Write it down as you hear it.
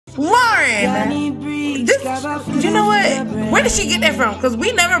Lauren, you know what? Where did she get that from? Because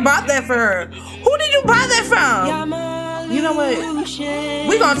we never bought that for her. Who did you buy that from? You know what?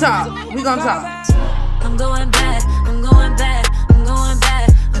 We gonna talk. We gonna talk. I'm going back. I'm going back. I'm going back.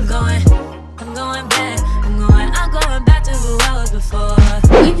 I'm going back. I'm going back to who I was before.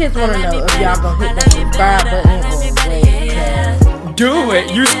 We just want to know if y'all gonna hit that subscribe button or do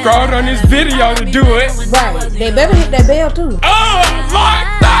it. You scrolled on this video to do it. Right. They better hit that bell too. Oh,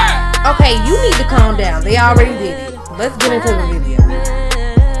 like that. Okay, you need to calm down. They already did it. Let's get into the video.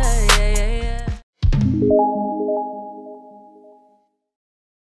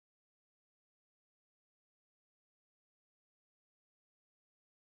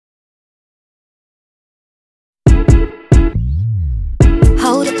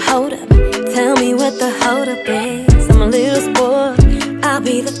 Hold up, tell me what the hold up is. I'm a little spoiled, I'll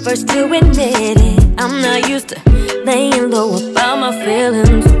be the first to admit it. I'm not used to laying low about my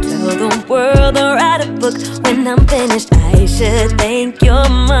feelings. Tell the world or write a book when I'm finished. I should thank your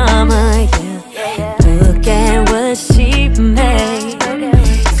mama, yeah. Look at what she made.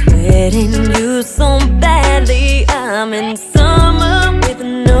 Sweating you so badly. I'm in summer with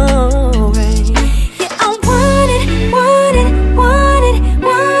no rain. Yeah, I want it more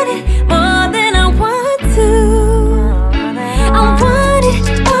than I want to. I want it.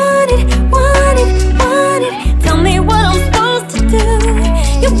 Tell me what I'm supposed to do.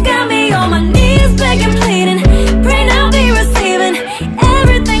 You got me on my knees begging, pleading, praying I'll be receiving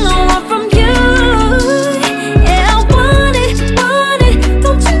everything I want from you. Yeah, I want it.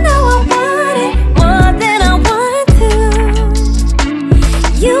 Don't you know I want it more than I want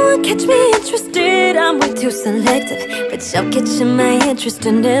to. You won't catch me interested, I'm way too selective. But y'all catching my interest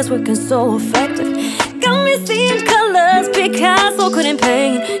and it's working so effective. Got me seeing colors, Picasso couldn't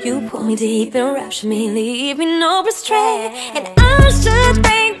paint. You pull me deep and rapture me, leave me no restraint. And I should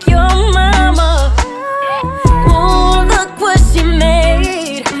thank your mama. Oh, look what she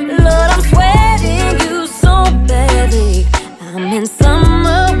made. Lord, I'm sweating you so badly. I'm in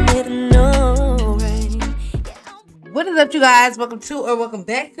summer with no rain. What is up, you guys? Welcome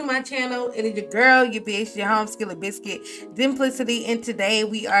back to my channel. It is your girl, your bitch, your home skillet biscuit, Dimplicity, and today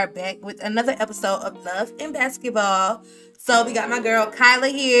we are back with another episode of Love and Basketball. So we got my girl Kyla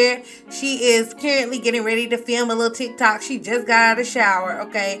here. She is currently getting ready to film a little TikTok. She just got out of the shower,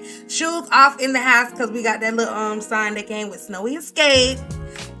 okay? Shoes off in the house because we got that little sign that came with Snowy Escape.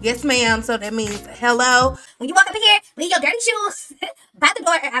 Yes, ma'am. So that means hello. When you walk up in here, leave your dirty shoes by the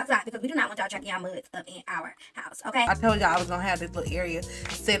door or outside because we do not want y'all tracking y'all muds up in our house, okay? I told y'all I was going to have this little area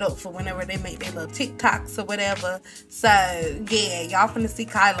set up for whenever they make their little TikToks or whatever. So, yeah, y'all finna see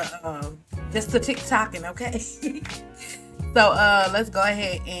Kyla just the TikToking, okay? So, let's go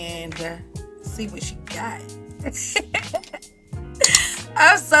ahead and see what she got.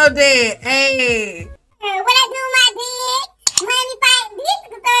 I'm so dead. Hey. What I do, my dick? Money fight, this is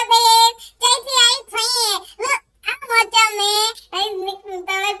the third bed. JT, I ain't playing. Look, I don't want your man. I just mixed the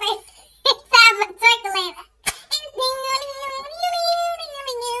third bed. It's time for the circulator.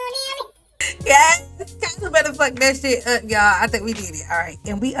 Yes, Kyla better fuck that shit up, y'all. I think we did it. All right,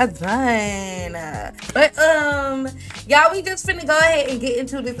 and we are done. But y'all, we just finna go ahead and get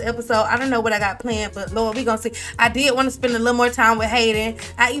into this episode. I don't know what I got planned, but Lord, we gonna see. I did want to spend a little more time with Hayden.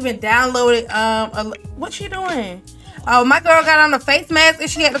 I even downloaded what she doing? Oh, my girl got on a face mask and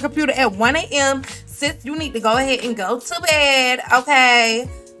she had the computer at 1 a.m. Sis, you need to go ahead and go to bed, okay?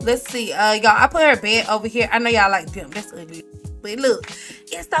 Let's see, y'all. I put her bed over here. I know y'all like them. That's ugly. But look,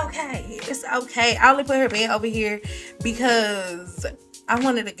 it's okay. It's okay. I only put her bed over here because I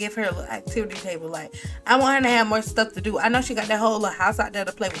wanted to give her a little activity table. Like, I want her to have more stuff to do. I know she got that whole little house out there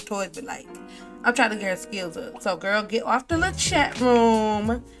to play with toys, but like, I'm trying to get her skills up. So, girl, get off the little chat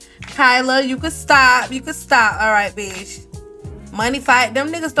room. Kyla, you can stop. You can stop. All right, bitch. Money fight.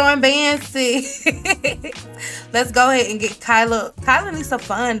 Them niggas throwing bands, see. Let's go ahead and get Kyla. Kyla needs some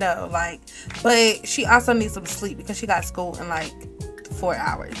fun, though. Like, but she also needs some sleep because she got school in, like, 4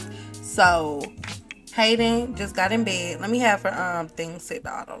 hours. So, Hayden just got in bed. Let me have her, thing set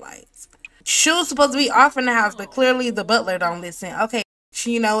to auto lights. Shoes supposed to be off in the house, but clearly the butler don't listen. Okay.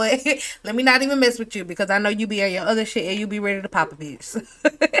 You know what? Let me not even mess with you because I know you be at your other shit and you be ready to pop a bitch.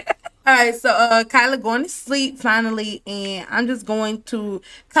 Alright, so Kyla going to sleep finally, and I'm just going to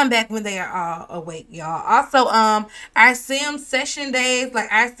come back when they are all awake, y'all. Also, our sim session days,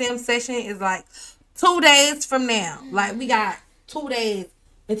 like our sim session is like 2 days from now. Like we got 2 days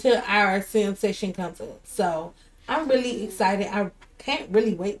until our sim session comes up. So I'm really excited. I can't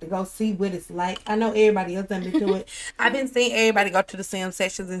really wait to go see what it's like. I know everybody else done been to it. I've been seeing everybody go to the sim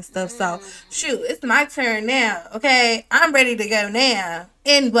sessions and stuff. So shoot, it's my turn now. Okay, I'm ready to go now.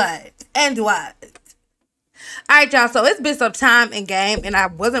 And what? And what? All right, y'all. So it's been some time in game, and I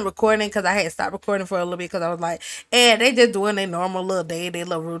wasn't recording because I had stopped recording for a little bit because I was like, they just doing their normal little day, their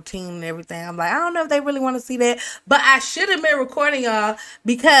little routine and everything. I'm like, I don't know if they really want to see that, but I should have been recording, y'all,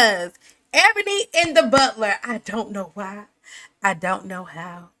 because Ebony and the Butler. I don't know why. I don't know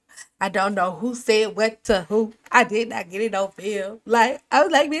how. I don't know who said what to who. I did not get it on film. Like, I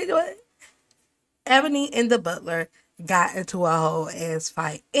was like, bitch, what? Ebony and the Butler got into a whole ass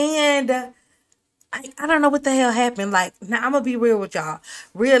fight, and I don't know what the hell happened. Like, now I'm gonna be real with y'all.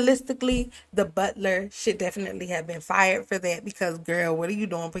 Realistically, the Butler should definitely have been fired for that because, girl, what are you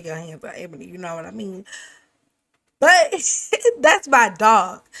doing? Put your hands on Ebony. You know what I mean? But that's my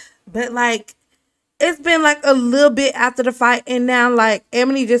dog. But like, it's been like a little bit after the fight, and now like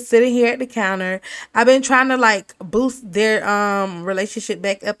Ebony just sitting here at the counter. I've been trying to like boost their relationship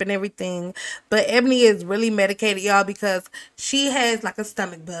back up and everything, but Ebony is really medicated, y'all, because she has like a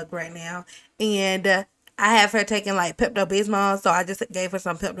stomach bug right now, and I have her taking like Pepto-Bismol, so I just gave her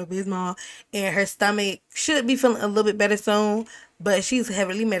some Pepto-Bismol, and her stomach should be feeling a little bit better soon, but she's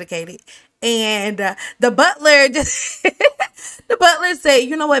heavily medicated. And the Butler just the Butler said,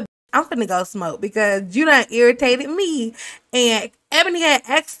 you know what, I'm finna go smoke because you done irritated me. And Ebony had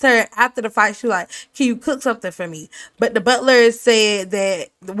asked her after the fight, she was like, can you cook something for me? But the Butler said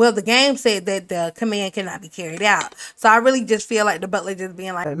that, well, the game said that the command cannot be carried out. So I really just feel like the Butler just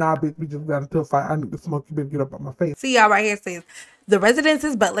being like, nah, bitch, we just got into a fight. I need to smoke. You better get up on my face. See, y'all right here says, the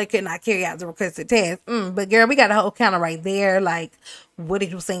residence's Butler could not carry out the requested task. But girl, we got a whole counter right there. Like, what are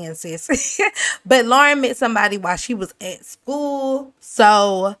you saying, sis? But Lauren met somebody while she was at school.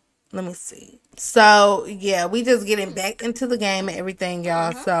 So let me see. So yeah, we just getting back into the game and everything,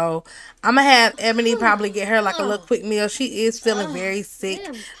 y'all. So I'm gonna have Ebony probably get her like a little quick meal. She is feeling very sick.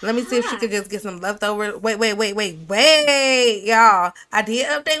 Let me see if she could just get some leftover. Wait, y'all. I did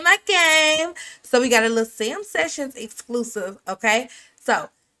update my game. So we got a little Sam Sessions exclusive, okay? So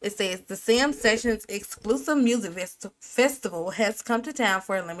it says the Sam Sessions exclusive music festival has come to town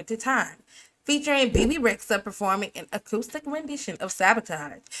for a limited time, featuring BB Rexa performing an acoustic rendition of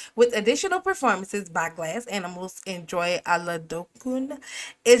Sabotage, with additional performances by Glass Animals and Joy Aladokun.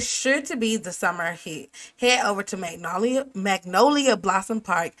 It's sure to be the summer hit. Head over to Magnolia Blossom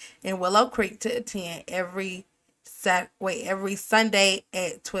Park in Willow Creek to attend every Sunday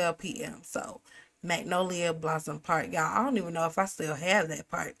at 12 p.m. So Magnolia Blossom Park, y'all. I don't even know if I still have that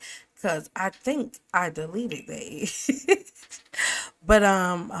park because I think I deleted that. But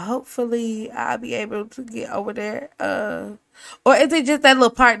hopefully I'll be able to get over there. Or is it just that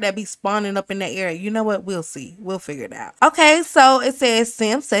little part that be spawning up in that area? You know what? We'll see. We'll figure it out. Okay, so it says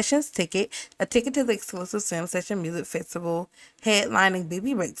Sim Sessions ticket. A ticket to the exclusive Sim Session Music Festival headlining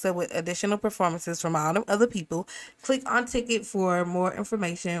BB Rexa with additional performances from all them other people. Click on ticket for more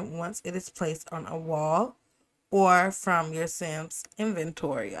information once it is placed on a wall or from your Sims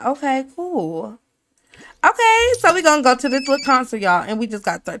inventory. Okay, cool. Okay, so we're gonna go to this little concert, y'all, and we just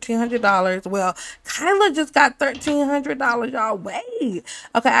got $1,300. Well, Kyla just got $1,300, y'all. Wait.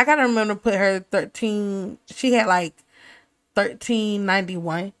 Okay, I gotta remember to put her 13. She had like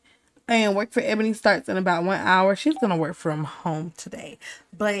 $13.91. And work for Ebony starts in about 1 hour. She's gonna work from home today.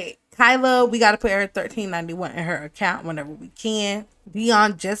 But Kyla, we gotta put her $13.91 in her account whenever we can.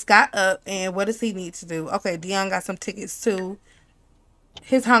 Dion just got up, and what does he need to do? Okay, Dion got some tickets too.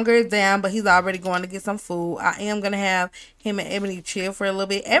 His hunger is down, but he's already going to get some food. I am going to have him and Ebony chill for a little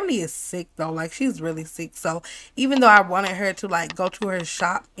bit. Ebony is sick, though. Like, she's really sick. So, even though I wanted her to, like, go to her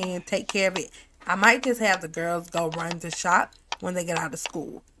shop and take care of it, I might just have the girls go run the shop when they get out of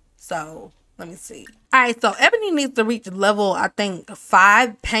school. So, let me see. Alright, so Ebony needs to reach level, I think,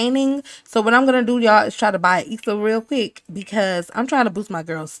 5 painting. So what I'm going to do, y'all, is try to buy an Ether real quick because I'm trying to boost my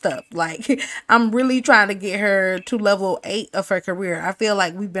girl's stuff. Like, I'm really trying to get her to level 8 of her career. I feel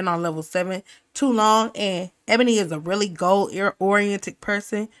like we've been on level 7 too long, and Ebony is a really goal-oriented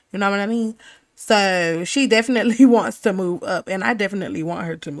person. You know what I mean? So she definitely wants to move up, and I definitely want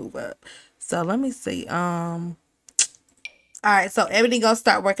her to move up. So let me see. Alright, so Ebony gonna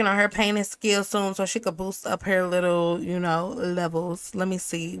start working on her painting skills soon so she could boost up her little, you know, levels. Let me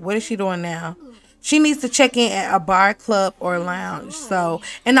see. What is she doing now? She needs to check in at a bar, club, or lounge. So,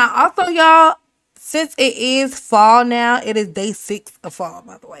 and now also, y'all, since it is fall now, it is day 6 of fall,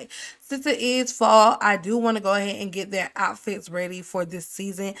 by the way. Since it is fall, I do want to go ahead and get their outfits ready for this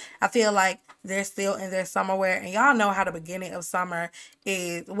season. I feel like they're still in their summer wear, and y'all know how the beginning of summer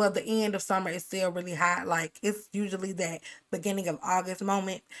is, well, the end of summer is still really hot. Like, it's usually that beginning of August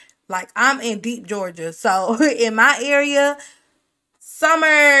moment. Like, I'm in deep Georgia, so in my area,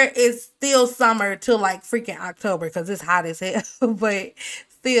 summer is still summer till like freaking October because it's hot as hell. But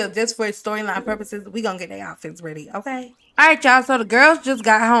still, just for storyline purposes, we gonna get their outfits ready, okay? Alright, y'all, so the girls just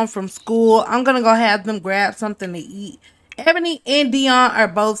got home from school. I'm gonna go have them grab something to eat. Ebony and Dion are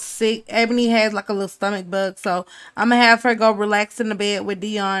both sick. Ebony has like a little stomach bug, so I'm gonna have her go relax in the bed with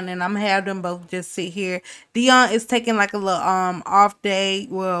Dion, and I'm gonna have them both just sit here. Dion is taking like a little off day,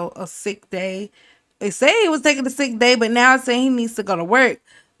 well, a sick day. They say he was taking a sick day, but now it's saying he needs to go to work.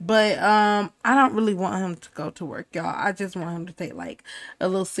 But I don't really want him to go to work, y'all. I just want him to take like a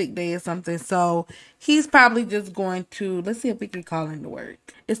little sick day or something. So he's probably just going to, let's see if we can call in to work.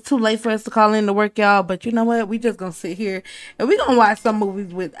 It's too late for us to call in to work, y'all. But you know what? We just gonna sit here and we're gonna watch some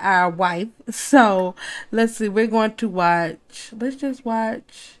movies with our wife. So let's see. We're going to watch. Let's just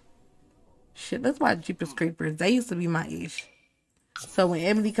watch. Shit, let's watch Jeepers Creepers. They used to be my age. So when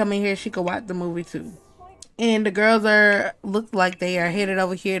Emily come in here, she could watch the movie too. And the girls look like they are headed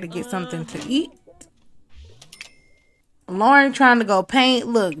over here to get something to eat. Lauren trying to go paint.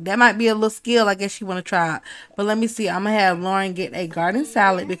 Look, that might be a little skill I guess she want to try. But let me see. I'm going to have Lauren get a garden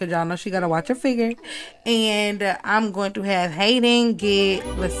salad because y'all know she got to watch her figure. And I'm going to have Hayden get,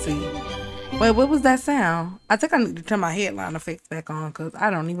 let's see. Wait, what was that sound? I think I need to turn my headline effects back on because I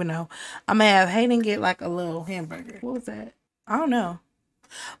don't even know. I'm going to have Hayden get like a little hamburger. What was that? I don't know.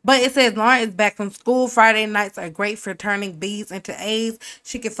 But it says Lauren is back from school. Friday nights are great for turning B's into A's.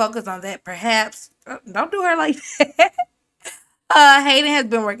 She can focus on that perhaps. Don't do her like that. Hayden has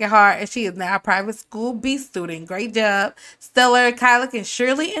been working hard and she is now a private school B student. Great job. Stellar Kyla can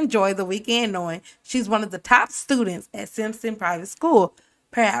surely enjoy the weekend knowing she's one of the top students at Simpson Private School.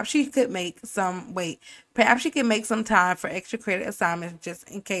 Perhaps she could make some, perhaps she could make some time for extra credit assignments just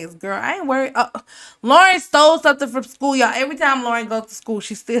in case. Girl, I ain't worried. Lauren stole something from school, y'all. Every time Lauren goes to school,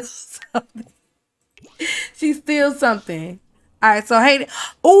 she steals something. She steals something. All right, so Hayden.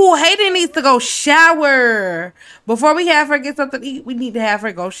 Oh, Hayden needs to go shower. Before we have her get something to eat, we need to have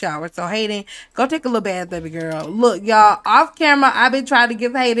her go shower. So Hayden, go take a little bath, baby girl. Look, y'all, off camera, I've been trying to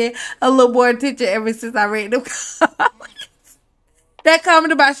give Hayden a little more attention ever since I read them comments. That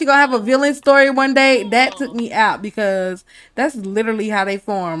comment about she gonna have a villain story one day, that took me out because that's literally how they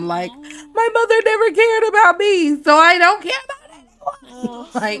form. Like, my mother never cared about me, so I don't care about anyone.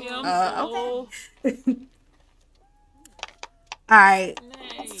 Like, okay. Alright.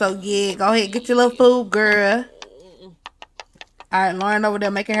 So yeah, go ahead, get your little food, girl. Alright, Lauren over there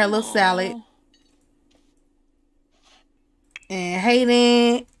making her little salad. And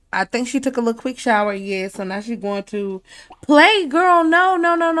Hayden, I think she took a little quick shower, yeah. So now she's going to play, girl.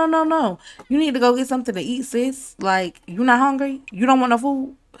 No. You need to go get something to eat, sis. Like, you not hungry? You don't want no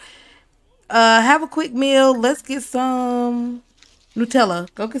food? Have a quick meal. Let's get some Nutella.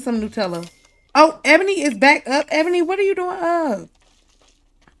 Go get some Nutella. Oh, Ebony is back up. Ebony, what are you doing up?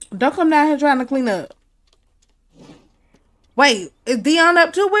 Don't come down here trying to clean up. Wait, is Dion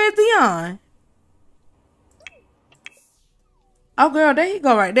up too? Where's Dion? Oh, girl, there he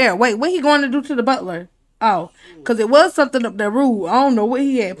go right there. Wait, what he going to do to the butler? Oh, because it was something up there rude. I don't know what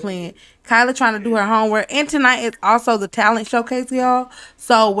he had planned. Kyla trying to do her homework. And tonight is also the talent showcase, y'all.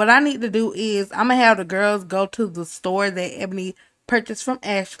 So what I need to do is I'm going to have the girls go to the store that Ebony purchased from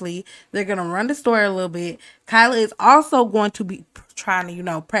Ashley. They're going to run the store a little bit. Kyla is also going to be trying to, you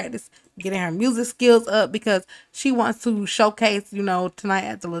know, practice getting her music skills up because she wants to showcase, you know, tonight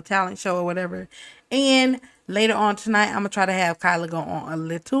at the little talent show or whatever. And later on tonight, I'm going to try to have Kyla go on a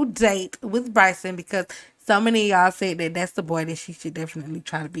little date with Bryson because so many of y'all said that that's the boy that she should definitely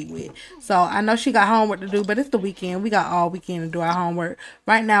try to be with. So I know she got homework to do, but it's the weekend. We got all weekend to do our homework.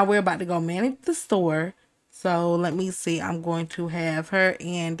 Right now, we're about to go manage the store. So let me see. I'm going to have her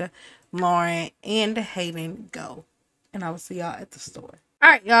and Lauren and Hayden go. And I will see y'all at the store. All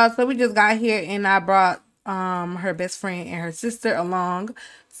right, y'all. So we just got here and I brought her best friend and her sister along.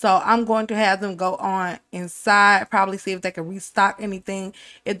 So I'm going to have them go on inside, probably see if they can restock anything,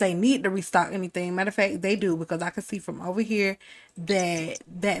 if they need to restock anything. Matter of fact, they do, because I can see from over here that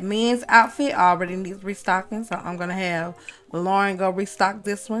that men's outfit already needs restocking. So I'm going to have Lauren go restock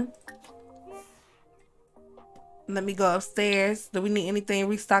this one. Let me go upstairs. Do we need anything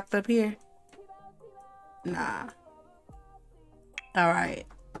restocked up here? Nah. All right.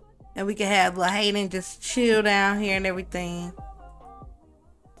 And we can have little Hayden just chill down here and everything.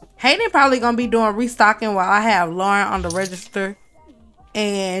 Hayden probably gonna be doing restocking while I have Lauren on the register.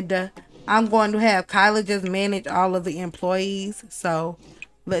 And I'm going to have Kyla just manage all of the employees. So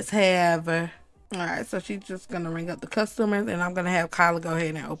let's have, all right, so she's just going to ring up the customers and I'm going to have Kyla go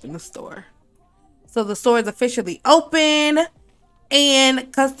ahead and open the store. So the store is officially open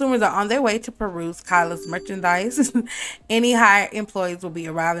and customers are on their way to peruse Kyla's merchandise. Any hired employees will be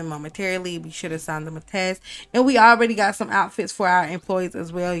arriving momentarily. Be sure to sign them a test. And we already got some outfits for our employees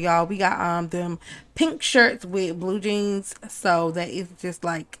as well, y'all. We got them pink shirts with blue jeans. So that is just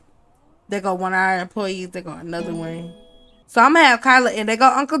like, they go one of our employees, they go another one. So I'm gonna have Kyla and they go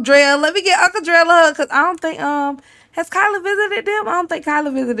Uncle Drell. Let me get Uncle Drell a hug because I don't think has Kyla visited them? I don't think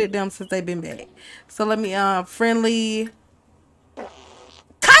Kyla visited them since they've been back. So let me friendly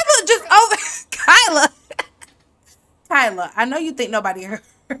Kyla just over Kyla, I know you think nobody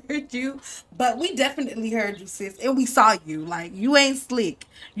heard you, but we definitely heard you, sis, and we saw you. Like, you ain't slick.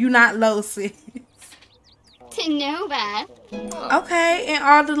 You not low, sis. To know that. Okay, and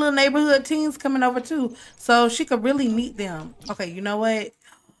all the little neighborhood teens coming over too, so she could really meet them. Okay, you know what?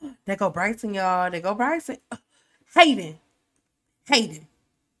 There go Bryson, y'all. There go Bryson. Hayden.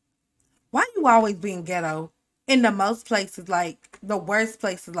 Why you always being ghetto? In the most places, like the worst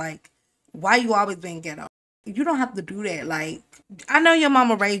places, like why you always being ghetto? You don't have to do that. Like, I know your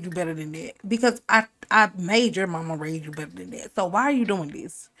mama raised you better than that because I made your mama raise you better than that. So why are you doing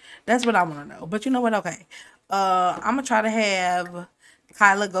this? That's what I want to know. But you know what? Okay, I'm gonna try to have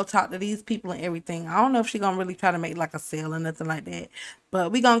Kyla go talk to these people and everything. I don't know if she's gonna really try to make like a sale or nothing like that,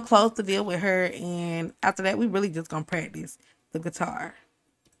 but we gonna close the deal with her, and after that we really just gonna practice the guitar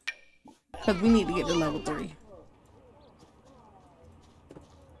because we need to get to level 3.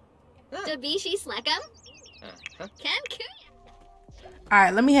 Dabishi Slackum?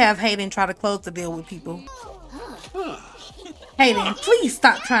 Alright, let me have Hayden try to close the deal with people. Hayden, please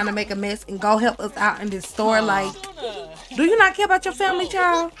stop trying to make a mess and go help us out in this store. Like, do you not care about your family,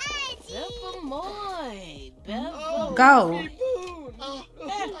 child? Go.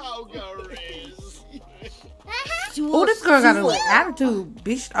 Oh, this girl got a little attitude,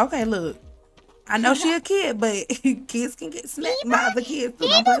 bitch. Okay, look. I know she a kid, but kids can get snapped by other kids. So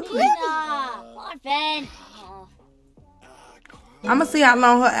don't play with me. I'm gonna see how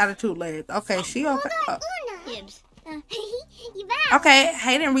long her attitude lasts. Okay, she okay. Okay,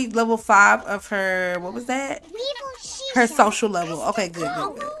 Hayden reached level 5 of her, what was that? Her social level. Okay, good.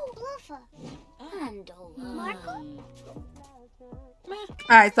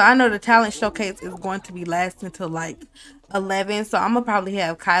 Alright, so I know the talent showcase is going to be lasting until like 11. So I'm gonna probably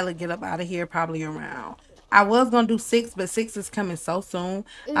have Kyla get up out of here probably around. I was gonna do 6, but 6 is coming so soon.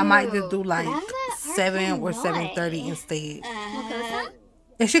 I might just do like 7 or 7:30 instead.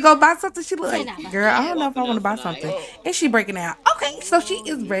 And she go buy something, she look like, girl, I don't know if I want to buy something. And she breaking out. Okay, so she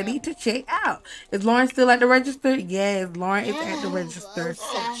is ready to check out. Is Lauren still at the register? Yes, Lauren is at the register.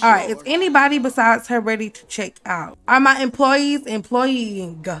 All right, is anybody besides her ready to check out? Are my employees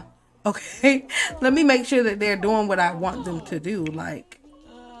employing? Okay, let me make sure that they're doing what I want them to do. Like,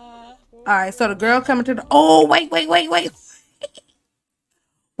 all right, so the girl coming to the, oh, wait. Wait,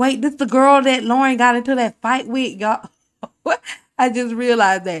 this the girl that Lauren got into that fight with, y'all. I just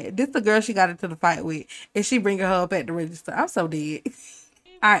realized that. This the girl she got into the fight with. And she bringing her up at the register. I'm so dead.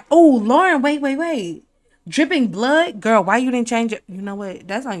 Alright. Oh, Lauren, wait. Dripping blood? Girl, why you didn't change it? You know what?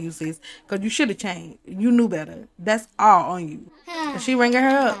 That's on you, sis. Because you should have changed. You knew better. That's all on you. Is she ringing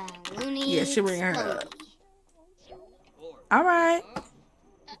her up? Yeah, she ringing her up. Alright.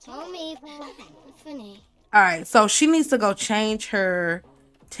 Alright, so she needs to go change her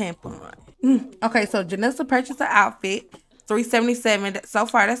tampon. Okay, so Janessa purchased an outfit. $377. So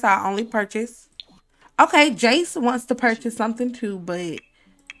far, that's our only purchase. Okay, Jace wants to purchase something too, but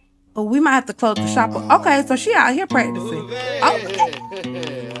we might have to close the shop. Okay, so she out here practicing.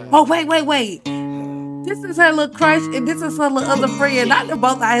 Oh, wait. This is her little crush, and this is her little other friend. Not they're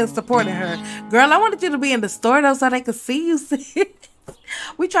both out here supporting her. Girl, I wanted you to be in the store though, so they could see you.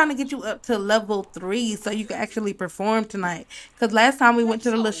 We trying to get you up to level 3 so you can actually perform tonight. Because last time we went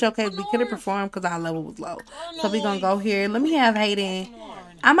to the little showcase, we couldn't perform because our level was low. So we going to go here. Let me have Hayden.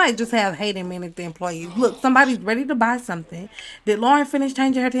 I might just have Hayden manage the employees. Look, somebody's ready to buy something. Did Lauren finish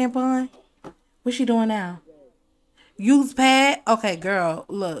changing her tampon? What's she doing now? Use pad? Okay, girl.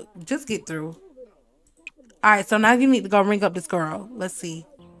 Look, just get through. Alright, so now you need to go ring up this girl. Let's see.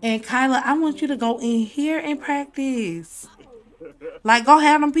 And Kyla, I want you to go in here and practice. Like, go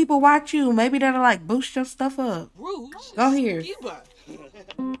have them people watch you. Maybe that'll, like, boost your stuff up. Go here.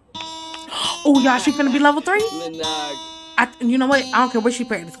 Oh, y'all, she finna be level 3? You know what? I don't care where she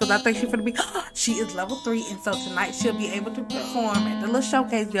practiced because I think she's gonna be. She is level 3, and so tonight she'll be able to perform at the little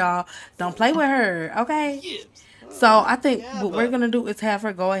showcase, y'all. Don't play with her, okay? So I think what we're gonna do is have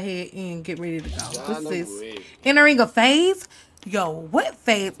her go ahead and get ready to go. This is entering a phase. Yo, what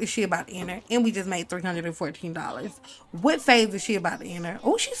phase is she about to enter? And we just made $314. What phase is she about to enter?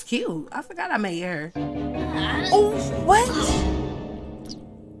 Oh, she's cute. I forgot I made her. Oh, what?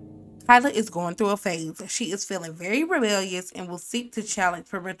 Kyla is going through a phase. She is feeling very rebellious and will seek to challenge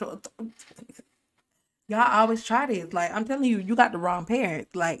parental authority. Y'all always try this. Like, I'm telling you, you got the wrong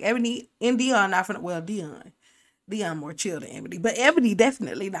parents. Like, Ebony and Dion not finna, well, Dion more chill than Ebony, but Ebony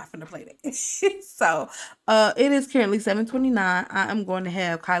definitely not finna play that. So, it is currently 7:29. I am going to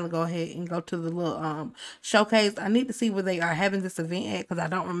have Kyla go ahead and go to the little showcase. I need to see where they are having this event at because I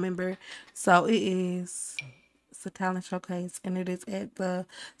don't remember. So it is. It's a talent showcase, and it is at the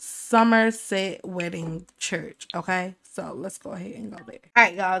Somerset Wedding Church. Okay, so let's go ahead and go there. All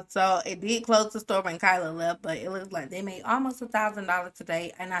right, y'all. So it did close the store when Kyla left, but it looks like they made almost $1,000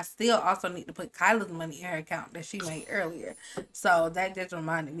 today, and I still also need to put Kyla's money in her account that she made earlier. So that just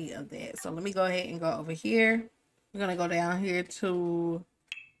reminded me of that. So let me go ahead and go over here. We're gonna go down here to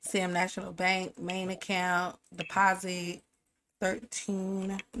Sam National Bank main account deposit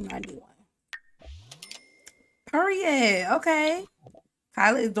 $13.91. Period. Okay.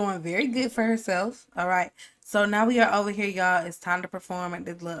 Kyla is doing very good for herself. All right. So now we are over here, y'all. It's time to perform at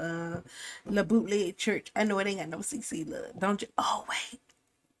this little bootleg church. I know it ain't got no CC. Look, don't you? Oh wait.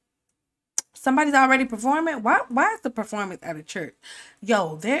 Somebody's already performing. Why is the performance at a church?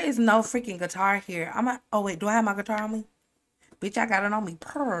 Yo, there is no freaking guitar here. Oh wait, do I have my guitar on me? Bitch, I got it on me.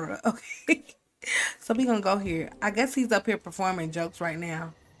 Purr. Okay. So we gonna go here. I guess he's up here performing jokes right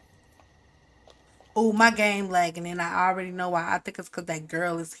now. Oh, my game lagging, and I already know why. I think it's because that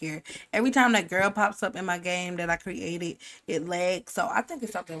girl is here. Every time that girl pops up in my game that I created, it lags. So I think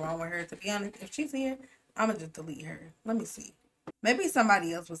it's something wrong with her. To be honest, if she's here, I'm going to just delete her. Let me see. Maybe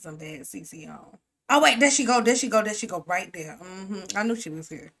somebody else with some bad CC on. Oh, wait, there she go. There she go. There she go. Right there. I knew she was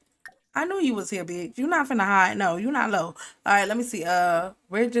here. I knew you was here, bitch. You're not finna hide. No, you're not low. All right, let me see.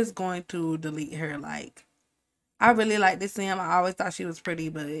 We're just going to delete her. Like, I really like this Sam. I always thought she was pretty,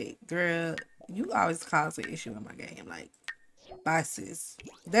 but girl, you always cause an issue in my game. Like, bye, sis.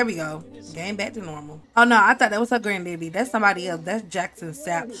 There we go. Game back to normal. Oh, no. I thought that was her granddaddy. That's somebody else. That's Jackson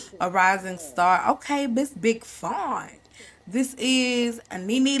Sapp, a rising star. Okay, Miss Big Fawn. This is a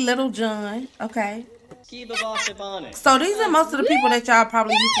Nene Little John. Okay. So these are most of the people that y'all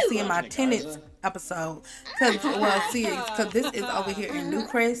probably used to see in my Tenants episode. Series. Because this is over here in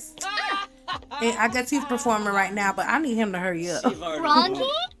Newcrest. And I guess he's performing right now, but I need him to hurry up.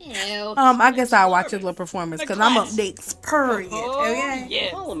 I guess I'll watch his little performance because I'm up next. Period. Okay? Yeah.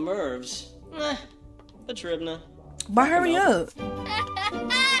 All the Mervs. Patribna. But hurry up.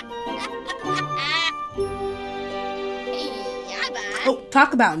 Oh,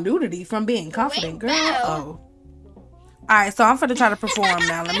 talk about nudity from being confident, girl. Oh. Alright, so I'm gonna try to perform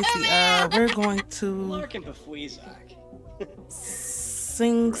now. Let me see. We're going to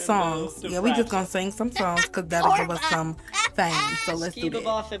sing songs. Yeah, we just gonna sing some songs because that'll give us some fame. So let's do that.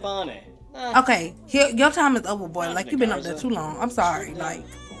 Okay, your time is over, boy. Like, you've been up there too long. I'm sorry. Like,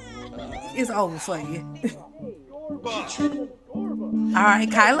 it's over for you.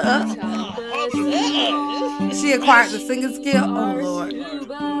 Alright, Kyla up. She acquired the singing skill. Oh, Lord.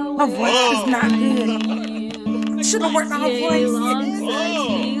 Her voice is not good. Should have worked on her voice.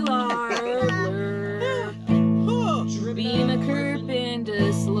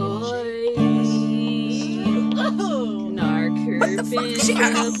 What the fuck? She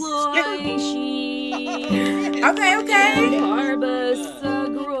got Okay.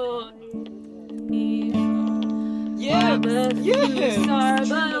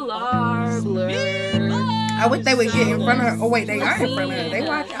 I wish they would get in front of her. Oh, wait, they are in front of her. They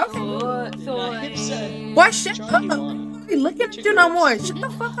watch. Okay. Boy, shut up. I'm looking at you no more. Shut the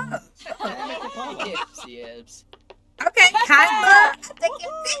fuck up. Okay, Kyla.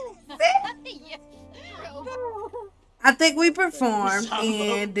 I think we performed,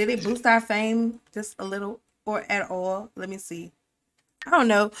 and did it boost our fame just a little or at all? Let me see. I don't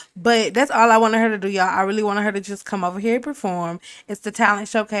know, but that's all I wanted her to do, y'all. I really wanted her to just come over here and perform. It's the talent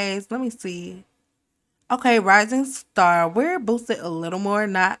showcase. Let me see. Okay, Rising Star. We're boosted a little more,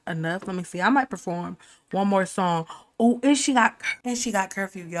 not enough. Let me see. I might perform one more song. Oh, and she got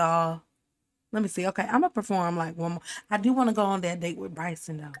Curfew, y'all. Let me see. Okay, I'm gonna perform like one more. I do want to go on that date with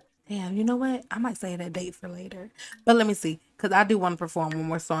Bryson though. Damn, you know what? I might save that date for later. But let me see. Because I do want to perform one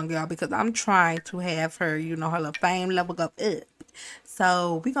more song, y'all. Because I'm trying to have her, you know, her little fame level up.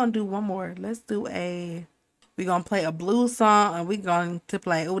 So, we're going to do one more. Let's do a... We're going to play a blues song, and we're going to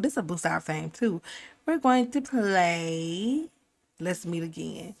play, oh, this is a boost our fame, too. We're going to play Let's Meet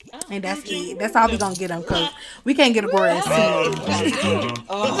Again. And that's it. That's all we're going to get them, because we can't get a word and sing.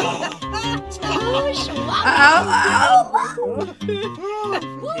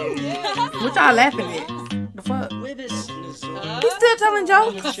 What y'all laughing at? The fuck? You still telling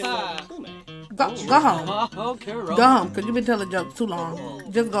jokes? Go home. Go home, because you've been telling jokes too long.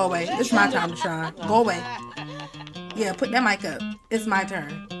 Just go away. It's my time to shine. Go away. Yeah, put that mic up. It's my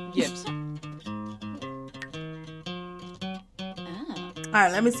turn. Yes.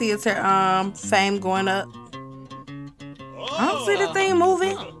 Alright, let me see. Is her fame going up? I don't see the thing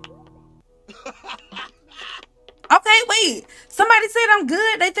moving. Okay, wait. Somebody said I'm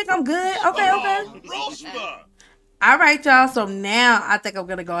good. They think I'm good. Okay. Alright, y'all. So now I think I'm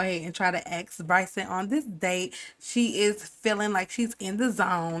going to go ahead and try to ask Bryson on this date. She is feeling like she's in the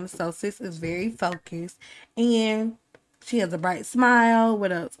zone. So sis is very focused. And she has a bright smile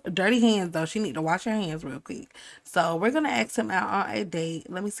with a dirty hands, though. She need to wash her hands real quick. So we're going to ask him out on a date.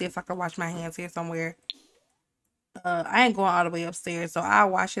 Let me see if I can wash my hands here somewhere. I ain't going all the way upstairs, so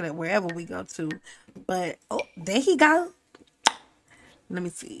I'll wash it at wherever we go to. But, oh, there he go. Let me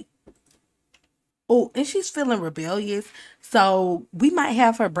see. Oh, and she's feeling rebellious. So we might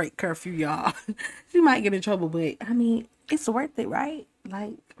have her break curfew, y'all. She might get in trouble, but, I mean, it's worth it, right?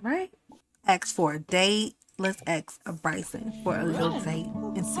 Like, right? Ask for a date. Let's ask a Bryson for a little date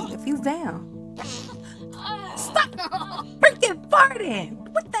and see if he's down. Stop freaking farting!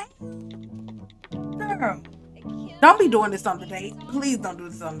 What the hell? Girl. Don't be doing this on the date. Please don't do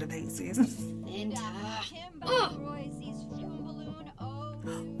this on the date, sis.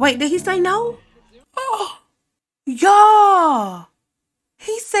 Wait, did he say no? Oh, y'all.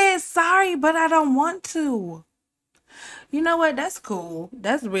 He said sorry, but I don't want to. You know what? That's cool.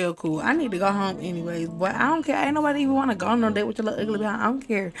 That's real cool. I need to go home anyways. But I don't care. Ain't nobody even want to go on no date with your little ugly behind. I don't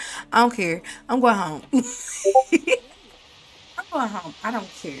care. I don't care. I'm going home. I'm going home. I don't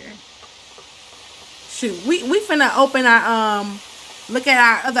care. Shoot. We finna open our, look at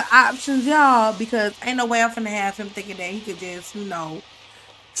our other options, y'all. Because ain't no way I'm finna have him thinking that he could just, you know,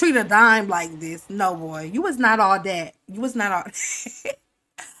 treat a dime like this. No, boy. You was not all that. You was not all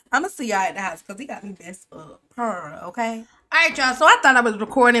I'm gonna see y'all at the house because he got me messed up. Okay? Alright, y'all. So I thought I was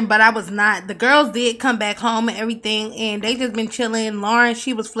recording, but I was not. The girls did come back home and everything, and they just been chilling. Lauren,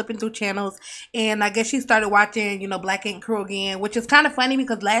 she was flipping through channels, and I guess she started watching, you know, Black Ink Crew again, which is kind of funny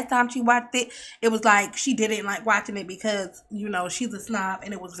because last time she watched it, it was like she didn't like watching it because, you know, she's a snob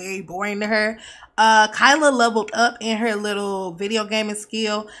and it was very boring to her. Kyla leveled up in her little video gaming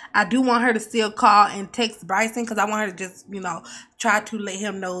skill. I do want her to still call and text Bryson because I want her to just, you know, try to let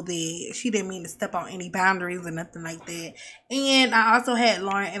him know that she didn't mean to step on any boundaries or nothing like that. And I also had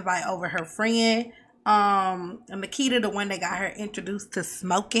Lauren invite over her friend, Nikita, the one that got her introduced to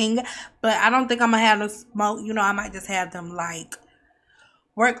smoking. But I don't think I'm gonna have no smoke. You know, I might just have them like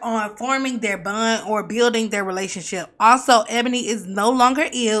work on forming their bond or building their relationship. Also, Ebony is no longer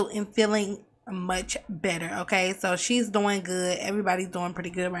ill and feeling much better. Okay, so she's doing good. Everybody's doing pretty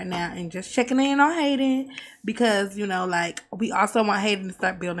good right now, and just checking in on Hayden because, you know, like, we also want Hayden to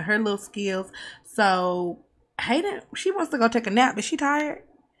start building her little skills. So Hayden, she wants to go take a nap. Is she tired?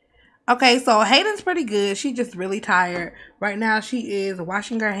 Okay, so Hayden's pretty good. She's just really tired right now. She is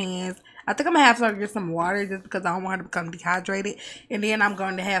washing her hands. I think I'm gonna have her get some water just because I don't want her to become dehydrated, and then I'm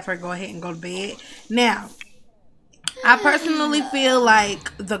going to have her go ahead and go to bed. Now, I personally feel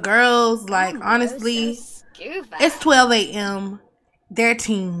like the girls, like, honestly, it's 12 a.m. They're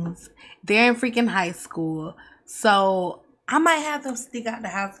teens. They're in freaking high school. So I might have them sneak out the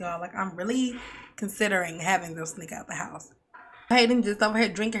house, y'all. Like, I'm really considering having them sneak out the house. Hayden just over here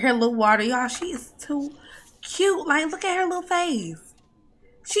drinking her little water. Y'all, she is too cute. Like, look at her little face.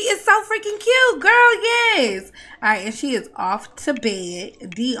 She is so freaking cute, girl. Yes. All right, and she is off to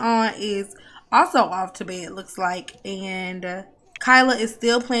bed. Dion is also off to bed, looks like, and Kyla is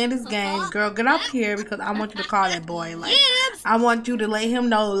still playing this game. Girl, get up here because I want you to call that boy. Like, I want you to let him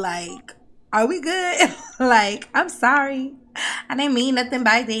know, like, are we good? Like, I'm sorry, I didn't mean nothing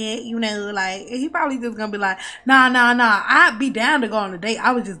by that, you know. Like, he probably just gonna be like, nah, I'd be down to go on a date,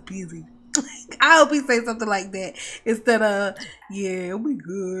 I was just busy. I hope he say something like that instead of, yeah, we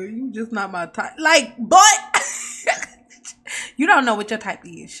good, you just not my type. Like, boy, you don't know what your type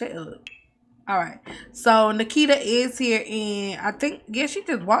is. Shut up. Alright, so Nikita is here, and I think, yeah, she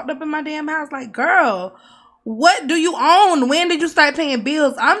just walked up in my damn house. Like, girl, what do you own? When did you start paying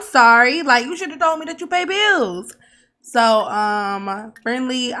bills? I'm sorry. Like, you should have told me that you pay bills. So,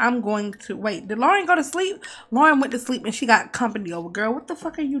 Friendly, I'm going to wait. Did Lauren go to sleep? Lauren went to sleep and she got company over. Girl, what the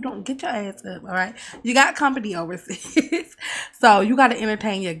fuck are you doing? Get your ass up, all right? You got company over, sis. So you got to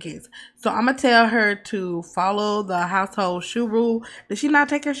entertain your guests. So I'm gonna tell her to follow the household shoe rule. Did she not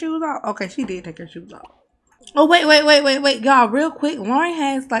take her shoes off? Okay, she did take her shoes off. Oh, wait, y'all, real quick. Lauren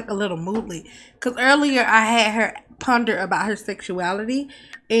has like a little moodly. Because earlier I had her ponder about her sexuality.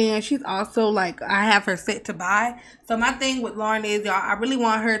 And she's also like, I have her set to buy. So my thing with Lauren is, y'all, I really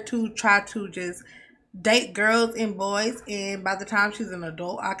want her to try to just date girls and boys. And by the time she's an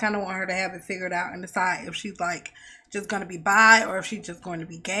adult, I kind of want her to have it figured out and decide if she's like just going to be bi or if she's just going to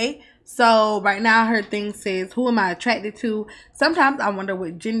be gay. So right now her thing says, who am I attracted to? Sometimes I wonder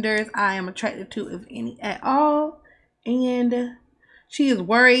what genders I am attracted to, if any at all. And she is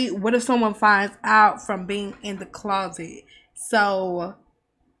worried, what if someone finds out from being in the closet? So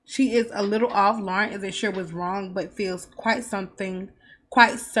she is a little off. Lauren isn't sure what's wrong, but feels quite certain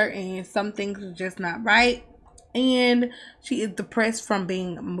some things are just not right. And she is depressed from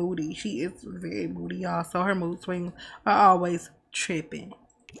being moody. She is very moody, y'all. So her mood swings are always tripping.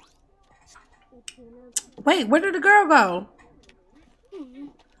 Wait, where did the girl go?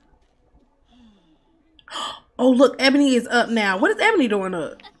 Oh, look, Ebony is up now. What is Ebony doing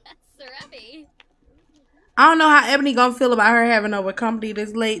up? I don't know how Ebony gonna feel about her having over company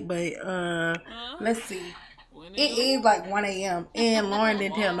this late, but let's see. It is like 1 a.m. and Lauren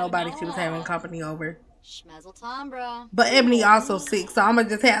didn't tell nobody she was having company over. But Ebony also sick, so I'm gonna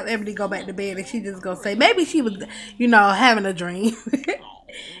just have Ebony go back to bed and she just gonna say maybe she was, you know, having a dream.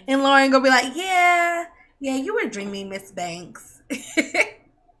 And Lauren gonna be like, yeah, you were dreaming, Miss Banks.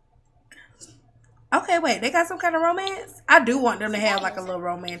 Okay, wait, they got some kind of romance? I do want them to have like a little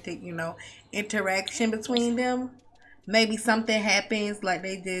romantic, you know, interaction between them. Maybe something happens, like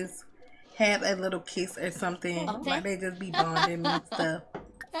they just have a little kiss or something. Like they just be bonding and stuff.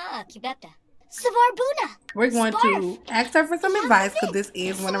 We're going to ask her for some advice because this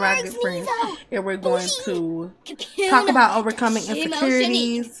is one of our good friends. And we're going to talk about overcoming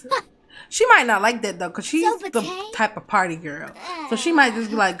insecurities. She might not like that though, because she's the type of party girl. So she might just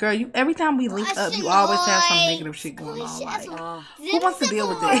be like, girl, you every time we link up, you always have some negative shit going on. Like, who wants to deal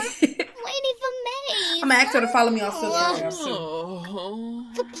with it? I'm going to ask her to follow me on Instagram too.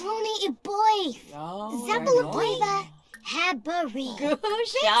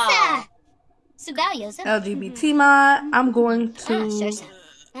 LGBT mod, I'm going to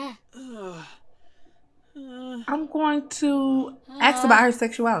ask about her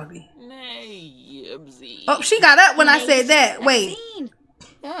sexuality. Oh, she got up when I said that. Wait.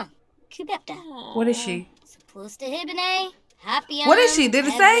 What is she? What is she? Did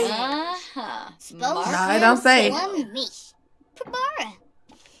it say? No, it don't say.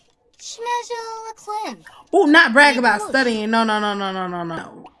 Oh, not brag about studying. No.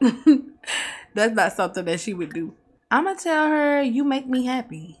 That's not something that she would do. I'm going to tell her, you make me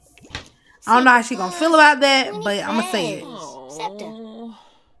happy. I don't know how she going to feel about that, but I'm going to say it.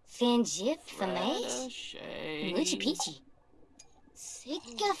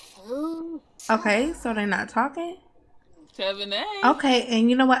 Okay, so they're not talking? Okay, and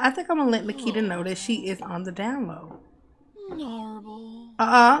you know what? I think I'm going to let Nikita know that she is on the down low.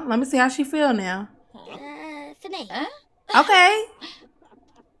 Let me see how she feel now. Okay.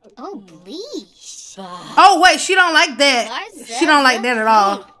 Oh, please. Oh, wait, she don't like that. She don't like that at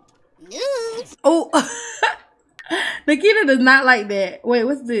all. Oh, Nikita does not like that. Wait,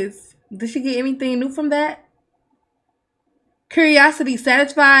 what's this? Did she get anything new from that? Curiosity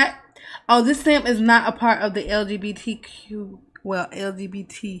satisfied. Oh, this sim is not a part of the LGBT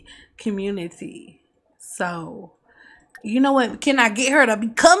community. So, you know what? Can I get her to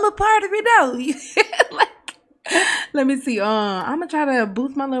become a part of it though? Like, let me see. I'm gonna try to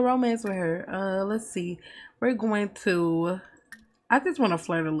boost my little romance with her. Let's see. We're going to. I just want to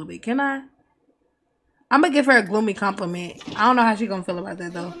flirt a little bit. Can I? I'm gonna give her a gloomy compliment. I don't know how she gonna feel about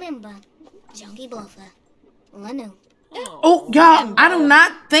that though. Oh, y'all, I do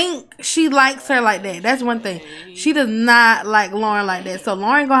not think she likes her like that. That's one thing. She does not like Lauren like that. So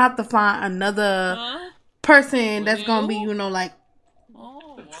Lauren gonna have to find another person that's gonna be, you know, like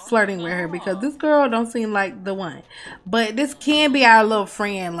flirting with her, because this girl don't seem like the one. But this can be our little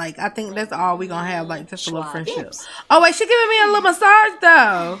friend. Like, I think that's all we gonna have, like just a little friendship. Oh wait, she giving me a little massage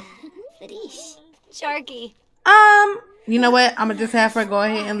though. Sharky. You know what? I'm gonna just have her go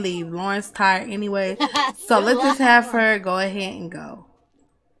ahead and leave. Lauren's tired anyway, so let's just have her go ahead and go.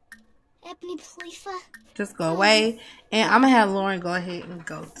 Just go away, and I'm gonna have Lauren go ahead and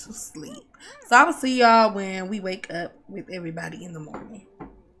go to sleep. So I will see y'all when we wake up with everybody in the morning.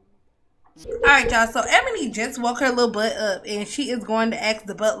 Alright, y'all. So Ebony just woke her little butt up and she is going to ask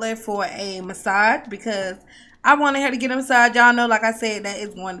the butler for a massage because I wanted her to get a massage. Y'all know, like I said, that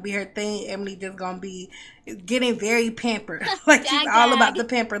is going to be her thing. Ebony just going to be getting very pampered. Like, she's all about the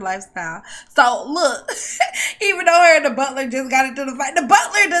pampered lifestyle. So, look, even though her and the butler just got into the fight, the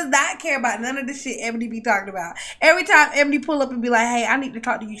butler does not care about none of the shit Ebony be talking about. Every time Ebony pull up and be like, hey, I need to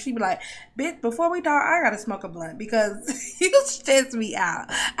talk to you, she be like, bitch, before we talk, I gotta smoke a blunt because you stress me out.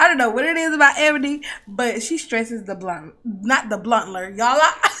 I don't know what it is about Ebony, but she stresses the blunt, not the bluntler. Y'all,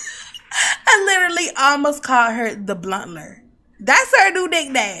 I literally almost called her the bluntler. That's her new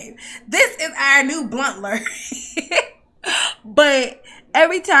nickname. This is our new bluntler. But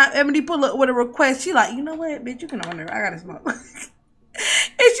every time Ebony pull up with a request, she like, you know what, bitch, you can order. I gotta smoke. And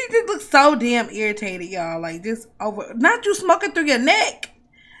she just looks so damn irritated, y'all. Like, just over. Not you smoking through your neck.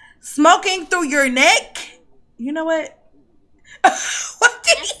 Smoking through your neck. You know what? What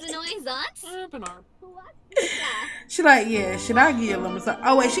did That's the noise on? She like, yeah, should I give you a little massage?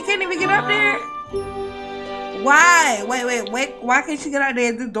 Oh, wait, she can't even get up there? Why? Wait. Why can't she get out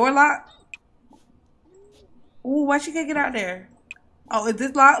there? Is this door locked? Ooh, why she can't get out there? Oh, is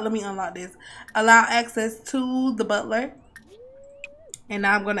this locked? Let me unlock this. Allow access to the butler. And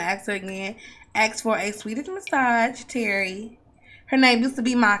now I'm going to ask her again. Ask for a Swedish massage, Terry. Her name used to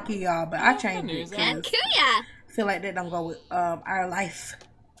be Maki, y'all, but I changed it. I feel like that don't go with our life.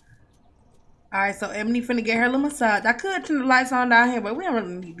 Alright, so Ebony finna get her little massage. I could turn the lights on down here, but we don't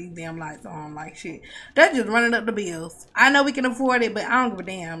really need these damn lights on like shit. That's just running up the bills. I know we can afford it, but I don't give a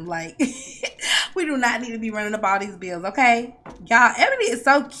damn. Like, we do not need to be running up all these bills, okay? Y'all, Ebony is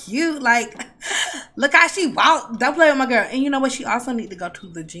so cute. Like, look how she walked. Don't play with my girl. And you know what? She also need to go to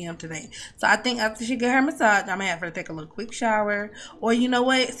the gym today. So I think after she get her massage, I'm gonna have her take a little quick shower. Or you know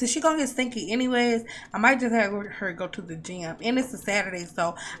what? Since she gonna get stinky anyways, I might just have her go to the gym. And it's a Saturday,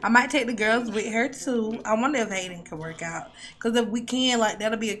 so I might take the girls with her too. I wonder if Hayden can work out. Because if we can, like,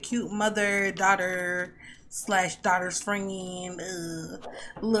 that'll be a cute mother-daughter / daughter's friend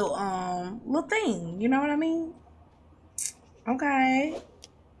little thing. You know what I mean? Okay.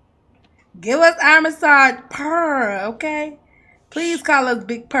 Give us our massage purr, okay? Please call us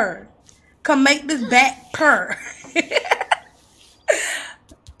Big Purr. Come make this back purr.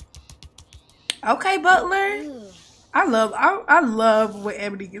 Okay, butler. I love when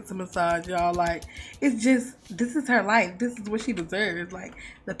Ebony gets a massage, y'all. Like, it's just, this is her life. This is what she deserves. Like,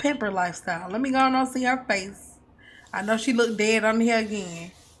 the pamper lifestyle. Let me go on and see her face. I know she looked dead on here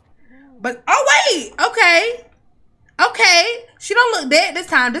again. But, oh, wait. Okay. Okay. She don't look dead this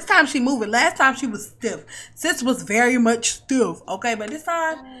time. This time she moving. Last time she was stiff. Sis was very much stiff. Okay, but this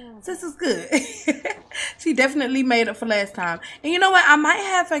time, sis is good. She definitely made up for last time. And you know what? I might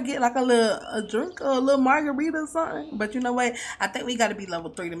have her get like a drink or a little margarita or something. But you know what? I think we got to be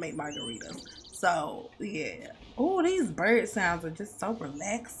level 3 to make margaritas. So, yeah. Oh, these bird sounds are just so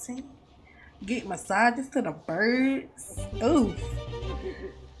relaxing. Get massages to the birds. Ooh.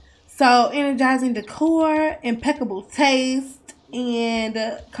 So, energizing decor, impeccable taste, and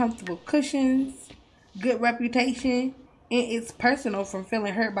comfortable cushions, good reputation, and it's personal from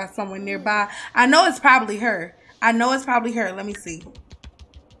feeling hurt by someone nearby. I know it's probably her. Let me see.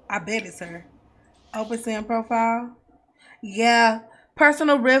 I bet it's her. Open Sam profile. Yeah.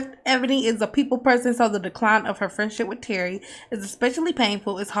 Personal rift. Ebony is a people person, so the decline of her friendship with Terry is especially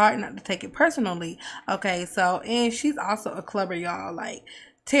painful. It's hard not to take it personally. Okay, so, and she's also a clubber, y'all. Like,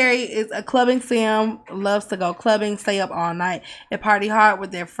 Terry is a clubbing Sam, loves to go clubbing, stay up all night, and party hard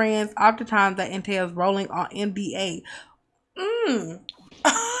with their friends. Oftentimes that entails rolling on MDA.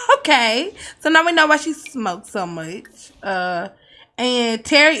 Okay. So now we know why she smokes so much. And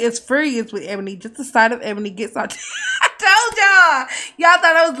Terry is furious with Ebony. Just the sight of Ebony gets on. I told y'all. Y'all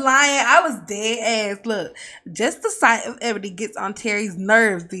thought I was lying. I was dead ass. Look, just the sight of Ebony gets on Terry's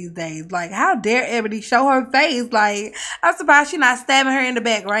nerves these days. Like, how dare Ebony show her face? Like, I'm surprised she's not stabbing her in the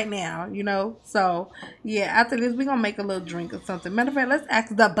back right now, you know? So, yeah, after this, we're going to make a little drink or something. Matter of fact, let's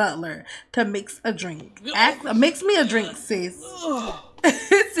ask the butler to mix a drink. Mix me a drink, sis.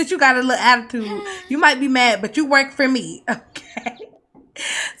 Since you got a little attitude, you might be mad, but you work for me, okay?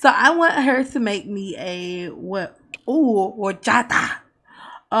 So I want her to make me a what? Ooh, horchata.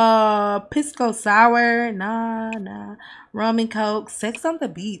 Pisco sour. Nah. Rum and Coke. Sex on the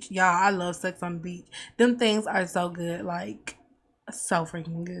beach. Y'all, I love Sex on the Beach. Them things are so good. Like, so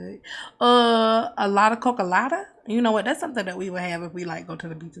freaking good. A lot of Coca-Cola. You know what? That's something that we would have if we like go to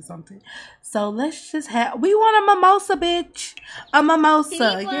the beach or something. So let's just have. We want a mimosa, bitch. A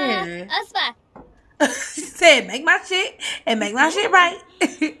mimosa. Yeah. She said, make my shit and make my shit right.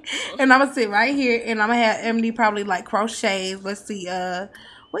 And I'm gonna sit right here and I'm gonna have Emily probably like crochets. Let's see,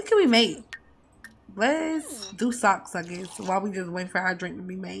 what can we make? Let's do socks, I guess, while we just wait for our drink to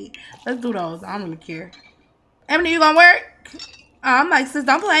be made. Let's do those. I don't really care. Ebony, you gonna work? I'm like, sis,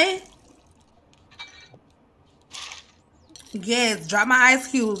 don't play. Yes, drop my ice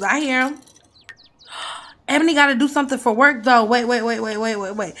cubes. I hear him. Ebony got to do something for work, though.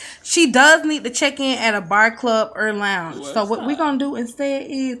 Wait. She does need to check in at a bar, club, or lounge. So what we gonna do instead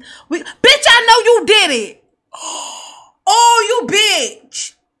is... Bitch, I know you did it! Oh, you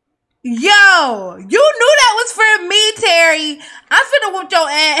bitch! Yo, you knew that was for me, Terry. I'm finna whoop your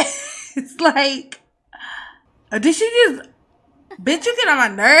ass. It's like... Did she just... Bitch, you get on my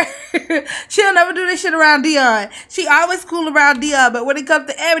nerve. She'll never do this shit around Dion. She always cool around Dion, but when it comes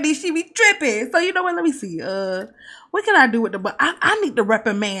to Ebony, she be tripping. So you know what? Let me see. What can I do with the? But I need to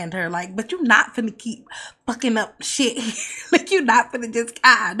reprimand her. Like, but you not finna keep fucking up shit. Like you not finna just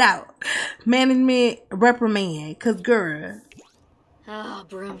out. Management reprimand, cause girl. Oh,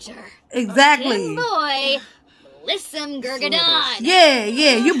 Broomter. Exactly. Okay, boy, listen, Gurgadon. Yeah.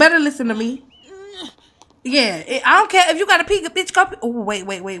 You better listen to me. Yeah, I don't care if you got a peek, bitch. Go. Oh, wait.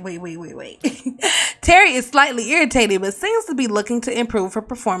 Terry is slightly irritated, but seems to be looking to improve her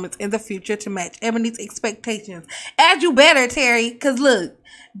performance in the future to match Ebony's expectations. As you better, Terry, cause look,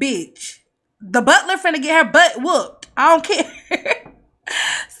 bitch, the butler finna get her butt whooped. I don't care.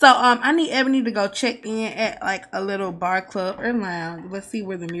 So, I need Ebony to go check in at like a little bar, club, or lounge. Let's see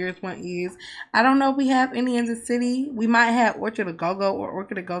where the nearest one is. I don't know if we have any in the city. We might have Orchard of Go-Go or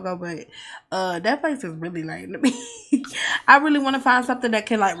Orchid of Go-Go, but that place is really lame to me. I really want to find something that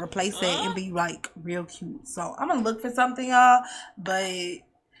can like replace it and be like real cute. So, I'm gonna look for something, y'all, but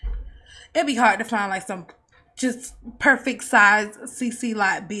it'd be hard to find like some just perfect size CC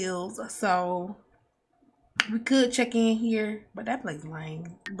lot bills. So, we could check in here, but that place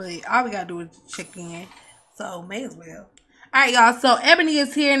lame. But all we gotta do is check in. So, may as well. Alright, y'all. So, Ebony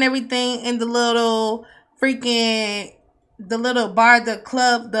is here and everything in the little freaking... The little bar, the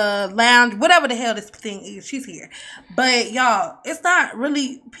club, the lounge, whatever the hell this thing is. She's here. But, y'all, it's not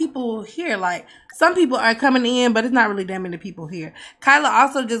really people here. Like, some people are coming in, but it's not really that many people here. Kyla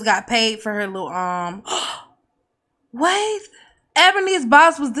also just got paid for her little, What? Ebony's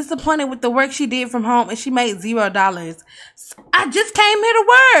boss was disappointed with the work she did from home and she made $0. I just came here to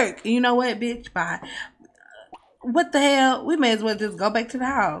work. You know what, bitch? Bye. What the hell? We may as well just go back to the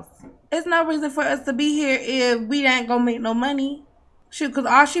house. There's no reason for us to be here if we ain't gonna make no money. Shoot, because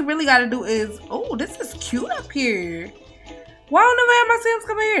all she really got to do is... Oh, this is cute up here. Why don't I never have my Sims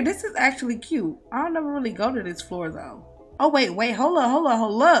come in here? This is actually cute. I don't never really go to this floor, though. Oh, wait. Hold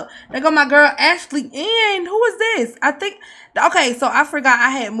up. There go my girl Ashley in. Who is this? I think... Okay, so I forgot I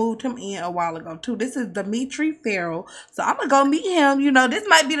had moved him in a while ago, too. This is Dimitri Farrell. So I'm going to go meet him. You know, this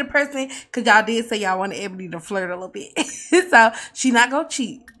might be the person... Because y'all did say y'all wanted Ebony to flirt a little bit. So she not going to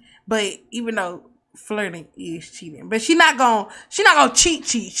cheat. But even though flirting is cheating. But she not going to cheat.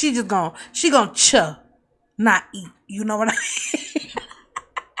 She going to chuh, not eat. You know what I mean?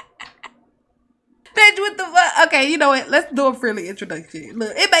 Bitch, what the fuck? Okay, you know what? Let's do a friendly introduction.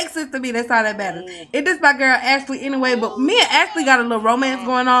 Look, it makes sense to me. That's all that matters. It is my girl Ashley anyway, but me and Ashley got a little romance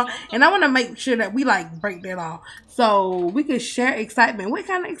going on, and I want to make sure that we like break that off so we can share excitement. What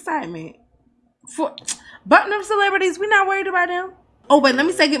kind of excitement? For them celebrities, we not worried about them. Oh wait, let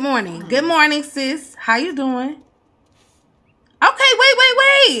me say good morning. Good morning, sis. How you doing? Okay,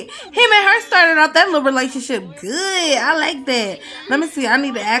 wait. Him and her started off that little relationship good. I like that. Let me see. I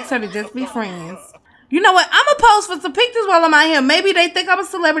need to ask her to just be friends. You know what? I'm going to post for some pictures while I'm out here. Maybe they think I'm a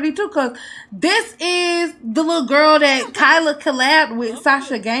celebrity too, because this is the little girl that Kyla collabed with,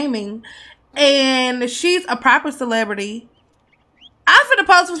 Sasha Gaming. And she's a proper celebrity. I'm finna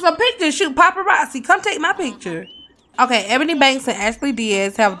post for some pictures. Shoot, paparazzi. Come take my picture. Okay, Ebony Banks and Ashley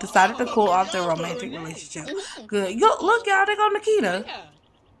Diaz have decided to cool off their romantic relationship. Good. Look, y'all, they go Nikita.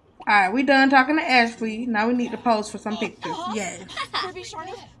 Alright, we done talking to Ashley. Now we need to pose for some pictures. Yes. I'm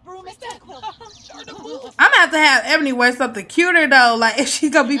gonna have to have Ebony wear something cuter, though. Like, if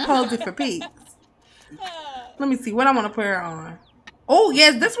she's gonna be posing for pics. Let me see what I want to put her on. Oh,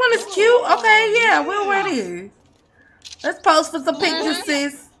 yes, this one is cute. Okay, yeah, we'll wear this. Let's pose for some pictures,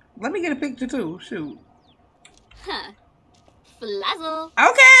 sis. Let me get a picture, too. Shoot. Huh. Flazzle.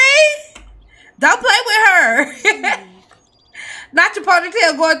 Okay. Don't play with her. Not your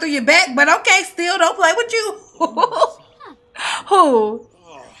ponytail going through your back, but okay, still don't play with you. Who?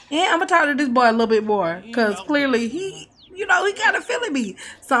 Yeah, I'm going to talk to this boy a little bit more. Because clearly he kind of feeling me.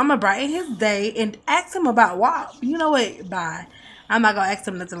 So I'm going to brighten his day and ask him about WAP. You know what? Bye. I'm not going to ask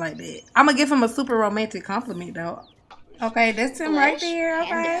him nothing like that. I'm going to give him a super romantic compliment, though. Okay, that's him right there,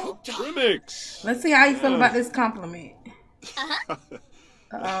 okay? Remix. Let's see how you feel about this compliment.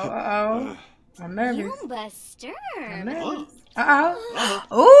 Uh-oh. I'm nervous. You Buster. I'm nervous.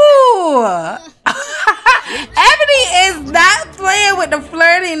 Ooh. Ebony is not playing with the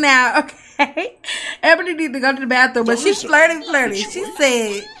flirting now, okay? Ebony needs to go to the bathroom, but she's flirting. She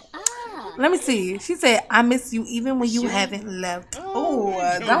said, let me see. She said, I miss you even when you haven't left. Oh,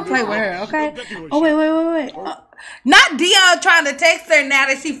 don't play with her, okay? Oh, wait. Not Dion trying to text her now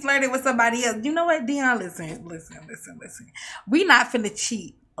that she flirted with somebody else. You know what, Dion? Listen. We not finna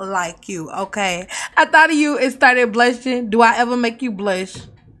cheat like you, okay? I thought of you and started blushing. Do I ever make you blush?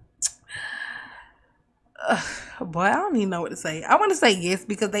 Boy, I don't even know what to say. I want to say yes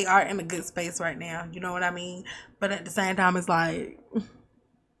because they are in a good space right now. You know what I mean? But at the same time, it's like,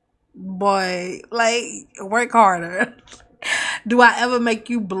 boy, like, work harder. Do I ever make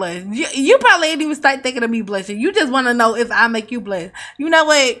you blush? You probably ain't even start thinking of me blushing. You just want to know if I make you blush. You know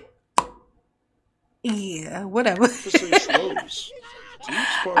what? Yeah, whatever.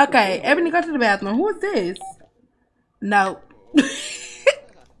 Okay, Ebony, go to the bathroom. Who is this? No.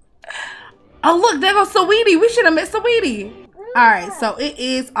 Oh, look, there goes Sweetie. We should have met Sweetie. All right, so it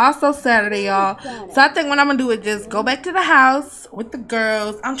is also Saturday, y'all. So I think what I'm going to do is just go back to the house with the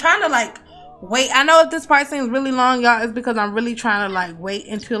girls. I'm trying to, like, wait. I know if this part seems really long, y'all, it's because I'm really trying to, like, wait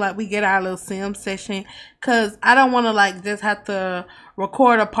until, like, we get our little sim session. Because I don't want to, like, just have to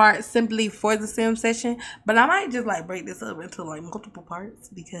record a part simply for the sim session. But I might just, like, break this up into, like, multiple parts.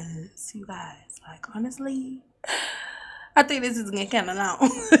 Because, you guys, like, honestly, I think this is getting kind of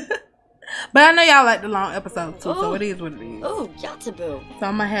long. But I know y'all like the long episodes too, so it is what it is. Oh, Yataboo. So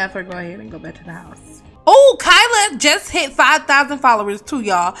I'm gonna have her go ahead and go back to the house. Oh, Kyla just hit 5,000 followers too,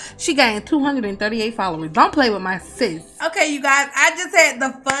 y'all. She gained 238 followers. Don't play with my sis. Okay, you guys, I just had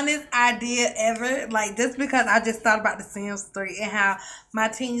the funnest idea ever. Like, just because I just thought about the Sims 3 and how my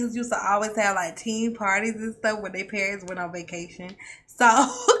teens used to always have, like, teen parties and stuff when their parents went on vacation. So,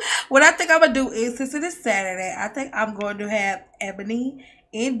 what I think I'm gonna do is, since it is Saturday, I think I'm going to have Ebony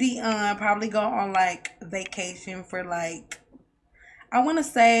and Dion probably go on, like, vacation for, like, I want to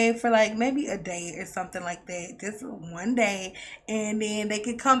say for, like, maybe a day or something like that. Just one day. And then they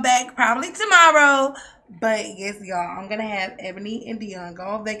could come back probably tomorrow. But, yes, y'all, I'm going to have Ebony and Dion go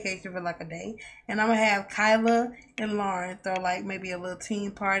on vacation for, like, a day. And I'm going to have Kyla and Lauren throw, like, maybe a little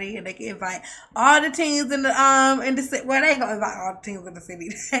teen party. And they can invite all the teens in the city. Well, they ain't going to invite all the teens in the city.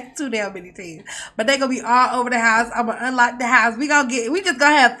 That's too damn many teens. But they going to be all over the house. I'm going to unlock the house. We just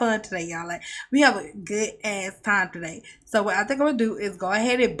going to have fun today, y'all. Like, we have a good-ass time today. So, what I think I'm going to do is go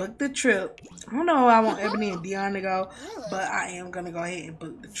ahead and book the trip. I don't know if I want Ebony and Dion to go. But I am going to go ahead and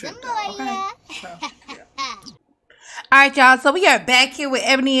book the trip, though, okay? So, yeah. Alright, y'all, so we are back here with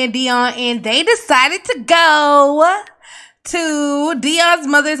Ebony and Dion, and they decided to go to Dion's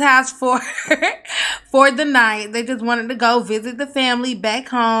mother's house for the night. They just wanted to go visit the family back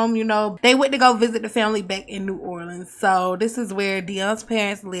home. You know, they went to go visit the family back in New Orleans. So this is where Dion's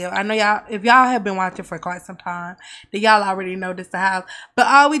parents live. I know y'all, if y'all have been watching for quite some time, then y'all already know this the house. But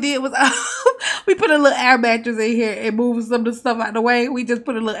all we did was we put a little air mattress in here and moved some of the stuff out of the way. We just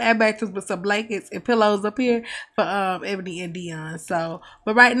put a little air mattress with some blankets and pillows up here for Ebony and Dion. So,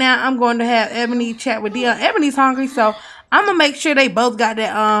 but right now I'm going to have Ebony chat with Dion. Ebony's hungry, so I'm going to make sure they both got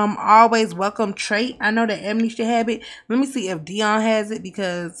that always welcome trait. I know that Ebony should have it. Let me see if Dion has it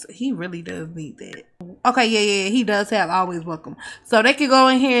because he really does need that. Okay, yeah, he does have always welcome. So they can go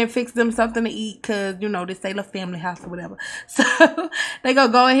in here and fix them something to eat because, you know, this ain't a family house or whatever. So they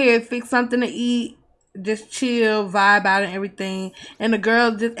gonna go in here and fix something to eat. Just chill, vibe out and everything. And the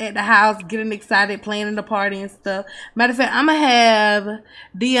girls just at the house getting excited, playing in the party and stuff. Matter of fact, I'm going to have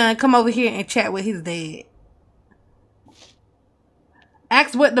Dion come over here and chat with his dad.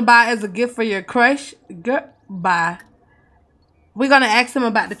 Ask what to buy as a gift for your crush. Goodbye. We're going to ask him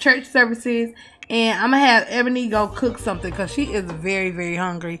about the church services. And I'm going to have Ebony go cook something because she is very, very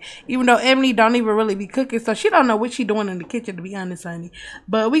hungry. Even though Ebony don't even really be cooking. So she don't know what she doing in the kitchen, to be honest, honey.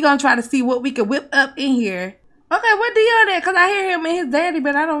 But we're going to try to see what we can whip up in here. Okay, where Dion at? Because I hear him and his daddy,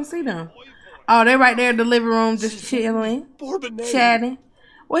 but I don't see them. Oh, they're right there in the living room just chilling, chatting.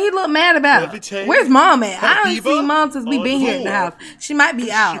 What he look mad about? Where's mom at? I haven't seen mom since we been here at the house. She might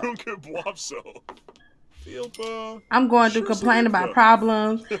be out. I'm going to complain about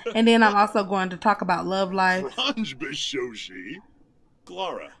problems, and then I'm also going to talk about love life.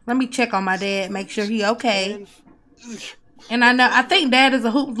 Let me check on my dad, make sure he okay. And I think dad is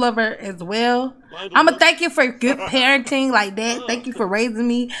a hoops lover as well. I'm going to thank you for good parenting like that. Thank you for raising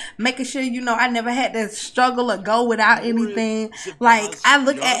me, making sure, you know, I never had to struggle or go without anything. Like, I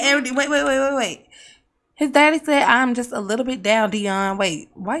look at everything. Wait. His daddy said, I'm just a little bit down, Dion.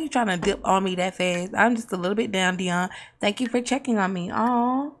 Wait, why are you trying to dip on me that fast? I'm just a little bit down, Dion. Thank you for checking on me.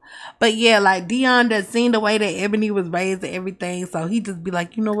 Aw. But yeah, like, Dion does seen the way that Ebony was raised and everything. So he just be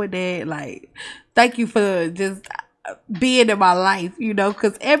like, you know what, Dad? Like, thank you for just being in my life, you know?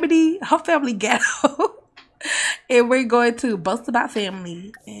 Because Ebony, her family ghetto. And we're going to boast about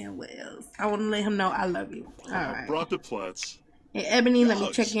family. And what else? I want to let him know I love you. All right. Brought the plats. And Ebony, let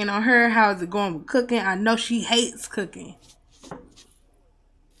me check in on her. How is it going with cooking? I know she hates cooking.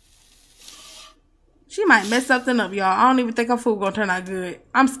 She might mess something up, y'all. I don't even think her food gonna turn out good.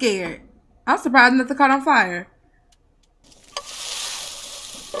 I'm scared. I'm surprised nothing caught on fire.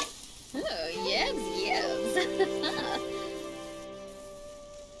 Oh, yes, yes.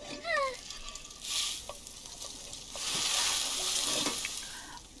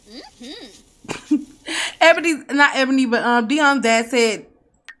 Not Ebony, but Dion's dad said,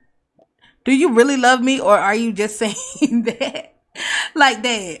 do you really love me or are you just saying that? Like,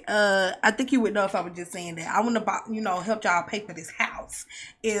 Dad, I think you would know if I was just saying that. I wouldn't have, you know, helped y'all pay for this house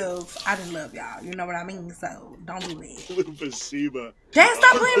if I didn't love y'all. You know what I mean? So, don't do that. Dad,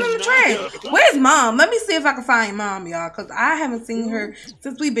 stop playing in the trash. Where's Mom? Let me see if I can find Mom, y'all, because I haven't seen her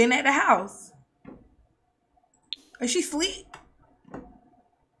since we've been at the house. Is she asleep?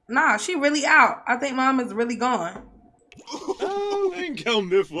 Nah, she really out. I think Mom is really gone.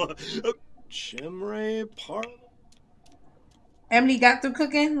 Emily got through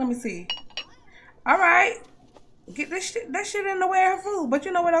cooking? Let me see. Alright. Get that shit in the way of her food. But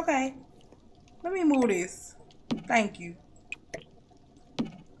you know what? Okay. Let me move this. Thank you.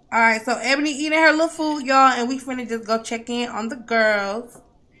 Alright, so Ebony eating her little food, y'all. And we finna just go check in on the girls.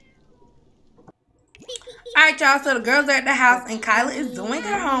 Alright, y'all, so the girls are at the house and Kyla is doing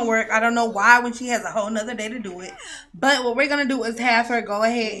her homework. I don't know why when she has a whole nother day to do it. But what we're going to do is have her go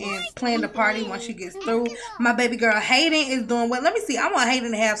ahead and plan the party once she gets through. My baby girl Hayden is doing well. Let me see. I want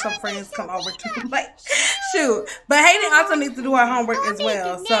Hayden to have some friends come over too. Like, shoot. But Hayden also needs to do her homework as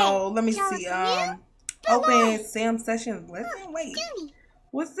well. So, let me see. Open Sam sessions. Wait.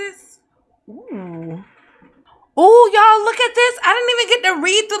 What's this? Ooh. Oh, y'all, look at this. I didn't even get to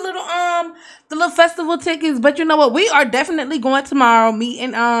read the little festival tickets. But you know what? We are definitely going tomorrow. Me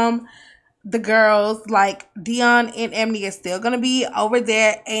and the girls, like Dion and Emily, are still gonna be over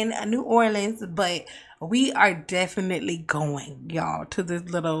there in New Orleans. But we are definitely going, y'all, to this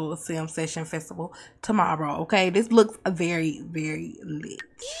little Sim Session Festival tomorrow. Okay, this looks very, very lit.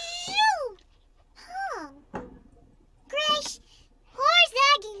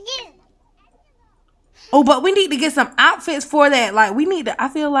 Oh, but we need to get some outfits for that. Like, we need to, I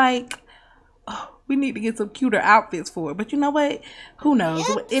feel like, we need to get some cuter outfits for it. But you know what? Who knows?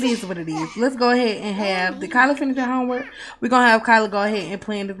 It is what it is. Let's go ahead and have, did Kyla finish her homework? We're going to have Kyla go ahead and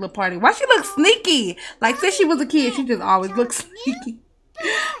plan this little party. Why she look sneaky? Like, since she was a kid, she just always looks sneaky.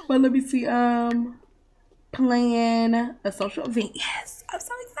 But let me see, plan a social event. Yes, I'm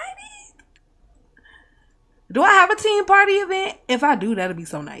so excited. Do I have a team party event? If I do, that'll be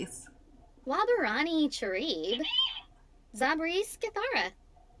so nice. Wabarani Charib. Zabris Gathara.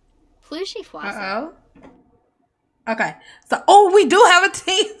 Plushy Fwasa. Okay. So, we do have a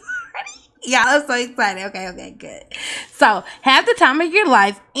team party. Yeah, I'm so excited. Okay, good. So, have the time of your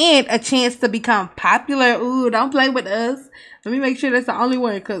life and a chance to become popular. Ooh, don't play with us. Let me make sure that's the only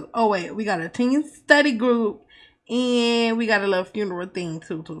one. Because, we got a teen study group. And we got a little funeral thing,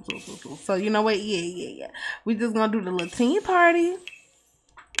 too. So, you know what? Yeah. We just going to do the little teen party.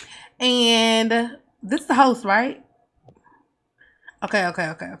 And this is the host, right? Okay.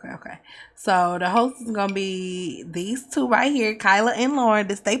 So the host is gonna be these two right here, Kyla and Lauren.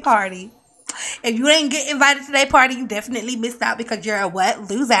 This they party. If you didn't get invited to their party, you definitely missed out because you're a what?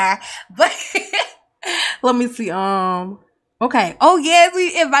 Loser. But let me see. Okay. Oh yes,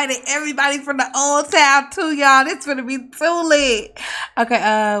 we invited everybody from the old town too, y'all. This gonna be too lit.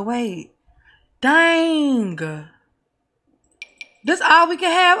 Okay. Wait. Dang. This all we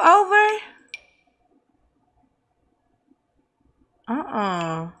can have over?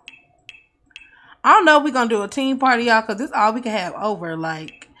 I don't know if we're going to do a team party, y'all, because this all we can have over.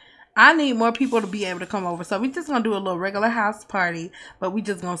 Like, I need more people to be able to come over. So, we just going to do a little regular house party, but we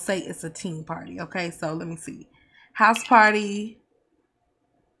just going to say it's a team party, okay? So, let me see. House party.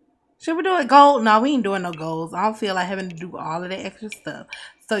 Should we do it gold? No, we ain't doing no golds. I don't feel like having to do all of that extra stuff.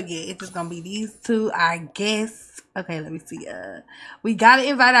 So, yeah, it's just going to be these two, I guess. Okay, let me see. We got to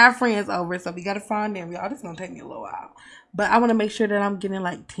invite our friends over, so we got to find them. Y'all, this is going to take me a little while. But I want to make sure that I'm getting,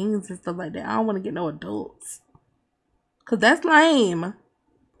 like, teens and stuff like that. I don't want to get no adults. Because that's lame.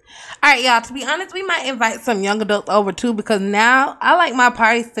 All right, y'all. To be honest, we might invite some young adults over too because now I like my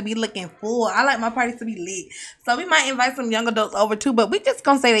parties to be looking full. I like my parties to be lit. So we might invite some young adults over too, but we just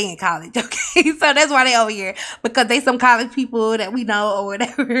gonna say they in college, okay? So that's why they over here because they some college people that we know or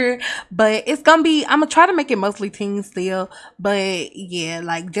whatever. But it's gonna be. I'm gonna try to make it mostly teens still, but yeah,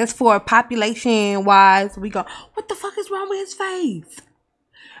 like just for population wise, we go. What the fuck is wrong with his face?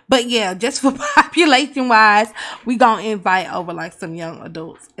 But yeah, just for population wise, we gonna invite over like some young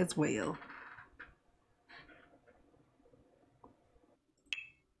adults as well.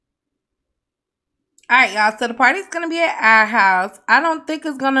 Alright, y'all. So the party's gonna be at our house. I don't think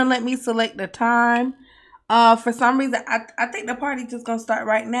it's gonna let me select the time. For some reason, I think the party just gonna start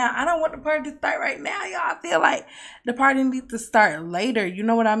right now. I don't want the party to start right now, y'all. I feel like the party needs to start later. You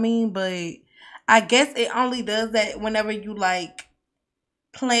know what I mean? But I guess it only does that whenever you like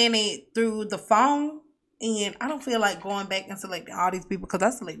plan it through the phone, and I don't feel like going back and selecting all these people because I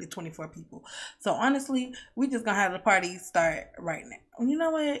selected 24 people. So honestly, we just gonna have the party start right now. You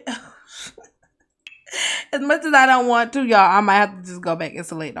know what? As much as I don't want to, y'all, I might have to just go back and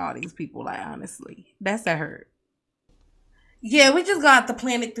select all these people. Like honestly, that's a hurt. Yeah, we just got to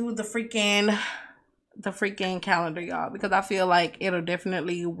plan it through the freaking calendar, y'all, because I feel like it'll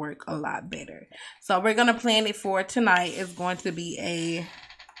definitely work a lot better. So we're gonna plan it for tonight. It's going to be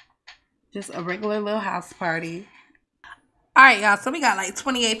just a regular little house party. All right, y'all. So we got like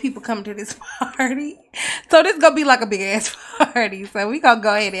 28 people coming to this party. So this gonna be like a big ass party. So we gonna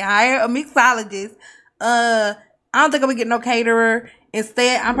go ahead and hire a mixologist. I don't think I'm gonna get no caterer.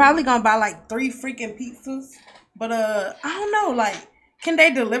 Instead, I'm probably gonna buy like 3 freaking pizzas. But I don't know, like, can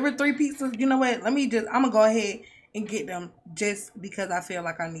they deliver 3 pizzas? You know what? I'm gonna go ahead and get them just because I feel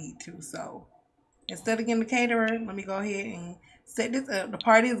like I need to. So instead of getting the caterer, let me go ahead and set this up. The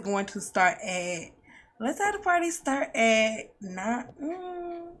party is going to start let's have the party start at 9.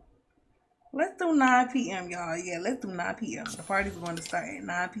 Let's do 9 p.m., y'all. Yeah, let's do 9 p.m. The party's going to start at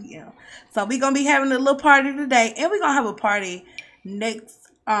 9 p.m. So we're going to be having a little party today. And we're going to have a party next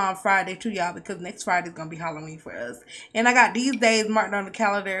Friday too, y'all, because next Friday is going to be Halloween for us. And I got these days marked on the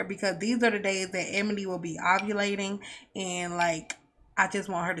calendar because these are the days that Emily will be ovulating. And, like, I just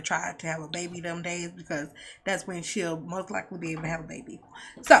want her to try to have a baby them days because that's when she'll most likely be able to have a baby.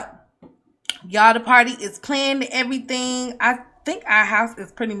 So, y'all, the party is planned, everything. I think our house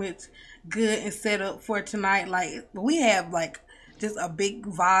is pretty much good and set up for tonight. Like, we have like just a big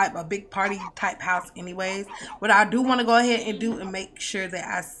vibe, a big party type house anyways. What I do want to go ahead and do and make sure that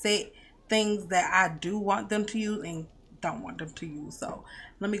I set things that I do want them to use and don't want them to use. So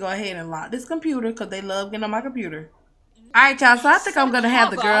let me go ahead and lock this computer because they love getting on my computer. Alright, y'all, so I think I'm going to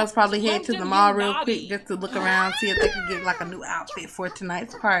have the girls probably head to the mall real quick just to look around, see if they can get like a new outfit for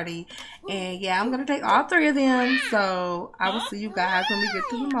tonight's party. And yeah, I'm going to take all 3 of them, so I will see you guys when we get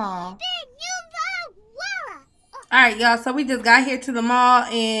to the mall. Alright, y'all, so we just got here to the mall,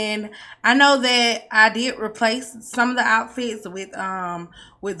 and I know that I did replace some of the outfits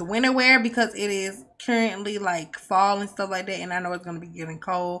with winter wear because it is currently like fall and stuff like that, and I know it's going to be getting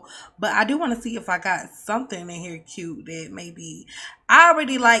cold, but I do want to see if I got something in here cute that maybe I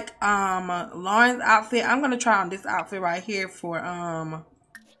already like Lauren's outfit. I'm going to try on this outfit right here for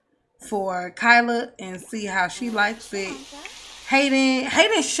Kyla and see how she likes it.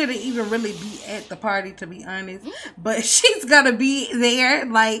 Hayden shouldn't even really be at the party, to be honest, but she's gonna be there.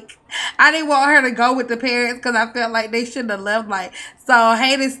 Like, I didn't want her to go with the parents because I felt like they shouldn't have left. Like, so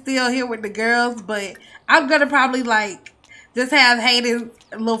Hayden's still here with the girls, but I'm gonna probably like just have Hayden's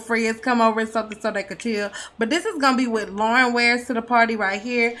little friends come over and something so they could chill. But this is gonna be what Lauren wears to the party right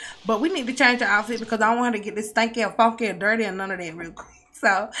here. But we need to change her outfit because I don't want her to get this stinky and funky and dirty and none of that real quick.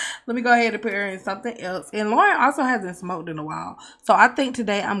 So let me go ahead and put her in something else. And Lauren also hasn't smoked in a while. So I think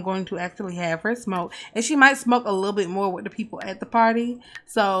today I'm going to actually have her smoke. And she might smoke a little bit more with the people at the party.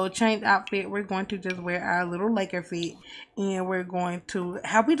 So change outfit. We're going to just wear our little Laker fit. And we're going to...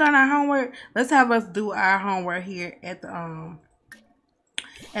 Have we done our homework? Let's have us do our homework here at the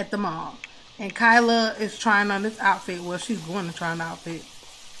mall. And Kyla is trying on this outfit. Well, she's going to try an outfit.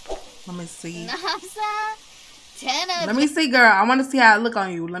 Let me see. Let me see, girl. I want to see how it look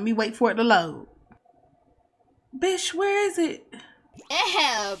on you. Let me wait for it to load. Bitch, where is it?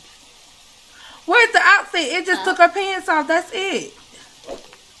 Where's the outfit? It just took her pants off. That's it.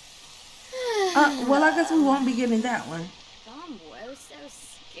 Well, I guess we won't be getting that one.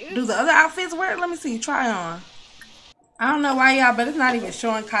 Do the other outfits work? Let me see. Try on. I don't know why, y'all, but it's not even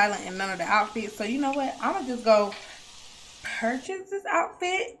showing Kyla in none of the outfits. So, you know what? I'm going to just go purchase this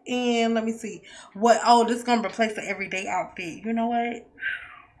outfit and let me see this is gonna replace the everyday outfit. You know what,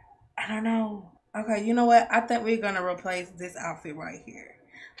 I don't know. Okay, you know what, I think we're gonna replace this outfit right here.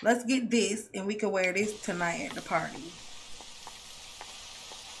 Let's get this, and we can wear this tonight at the party.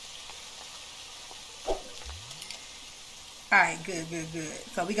 Alright, good.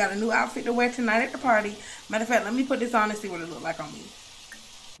 So we got a new outfit to wear tonight at the party. Matter of fact, let me put this on and see what it looks like on me.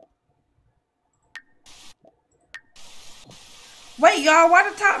 Wait, y'all, why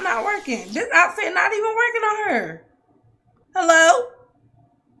the top not working? This outfit not even working on her. Hello?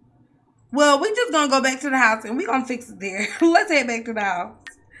 Well, we just gonna go back to the house and we gonna fix it there. Let's head back to the house.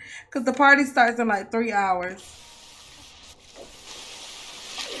 Because the party starts in like 3 hours.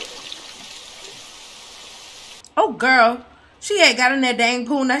 Oh, girl. She had got in that dang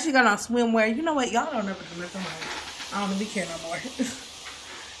pool. Now she got on swimwear. You know what? Y'all don't ever do this. I don't even care no more.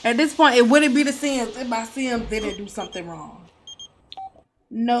 At this point, it wouldn't be the Sims if my Sims didn't do something wrong.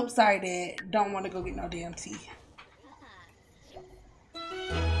 Nope, sorry, Dad. Don't want to go get no damn tea.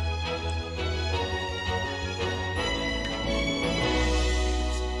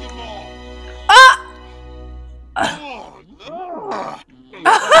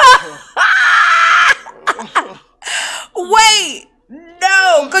 Wait,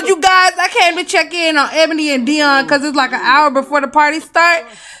 no, because you guys, I came to check in on Ebony and Dion because it's like an hour before the party start.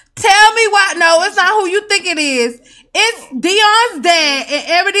 Tell me why. No, it's not who you think it is. It's Dion's dad and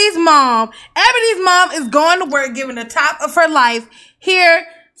Ebony's mom. Ebony's mom is going to work, giving the top of her life here,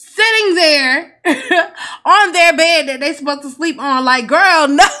 sitting there on their bed that they're supposed to sleep on. Like, girl,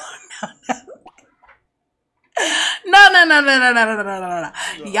 no. No.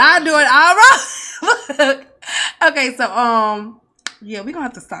 Y'all doing all wrong. Okay, so yeah, we gonna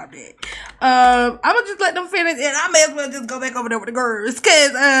have to stop that. I'm gonna just let them finish, and I may as well just go back over there with the girls,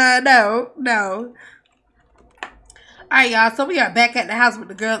 cause no. All right, y'all. So we are back at the house with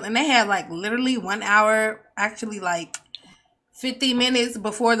the girls, and they had like literally 1 hour, actually like 50 minutes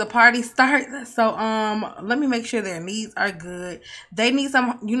before the party starts. So let me make sure their needs are good. They need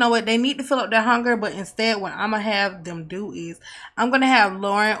some, you know what, they need to fill up their hunger, but instead what I'm gonna have them do is I'm gonna have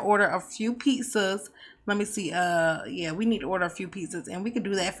Lauren order a few pizzas. Let me see, yeah, we need to order a few pizzas, and we can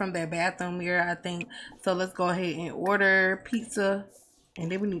do that from their bathroom mirror, I think. So let's go ahead and order pizza,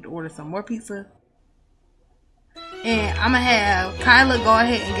 and then we need to order some more pizza. And I'm gonna have Kyla go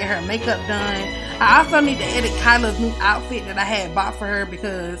ahead and get her makeup done. I also need to edit Kyla's new outfit that I had bought for her,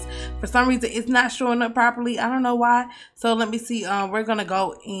 because for some reason it's not showing up properly. I don't know why. So let me see. We're gonna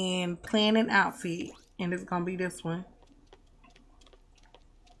go and plan an outfit, and it's gonna be this one.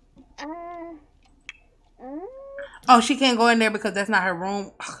 Oh, she can't go in there because that's not her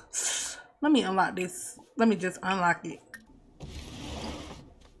room. Let me unlock this. Let me just unlock it.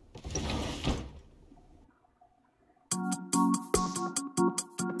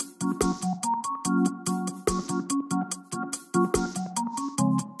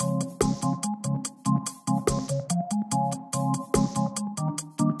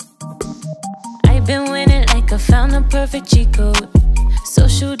 I've been winning like I found the perfect cheat code.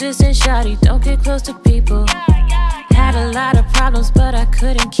 Social distance, shawty, don't get close to people. Had a lot of problems, but I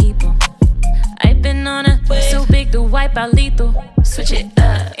couldn't keep them. I've been on a so big to wipe out lethal. Switch it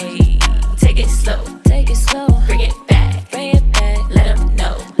up, ayy. Take it slow, bring it back, let them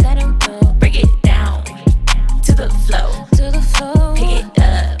know, break it down, to the flow, pick it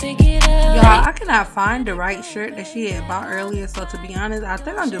up. Y'all, I cannot find the right shirt that she had bought earlier, so to be honest, I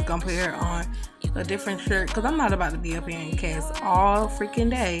think I'm just gonna put her on a different shirt, because I'm not about to be up here in cast all freaking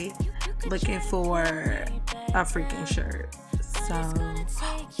day looking for a freaking shirt. So,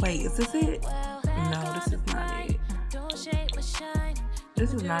 wait, is this it? No, this is not it.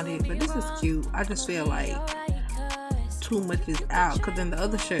 This is not it, but this is cute. I just feel like too much is out, because in the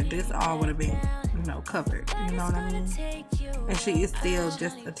other shirt, this all would have been, you know, covered. You know what I mean? And she is still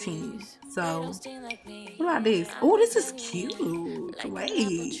just a teen. So, what about this? Oh, this is cute.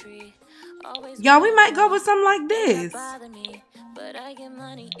 Wait. Y'all, we might go with something like this.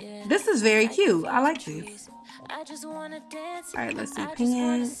 This is very cute. I like this. Alright, let's see.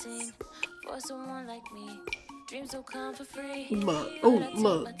 Pants. Look. Oh,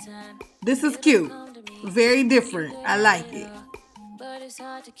 look. This is cute. Very different. I like it.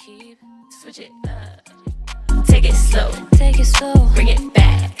 Take it slow, bring it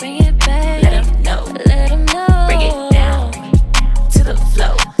back, let them know, bring it down, to the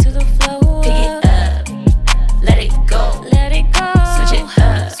flow, pick it up, let it go,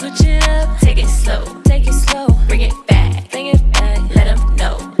 switch it up, take it slow, bring it back, let them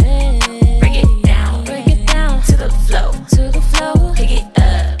know, bring it down, to the flow, pick it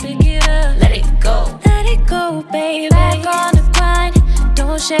up, let it go, baby, back on the grind,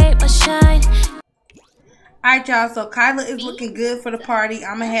 don't shake my shine. Alright, y'all, so Kyla is looking good for the party.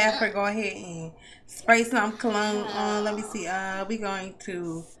 I'm gonna have her go ahead and spray some cologne on. Let me see. We going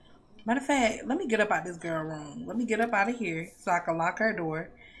to. Matter of fact, let me get up out this girl room. Let me get up out of here so I can lock her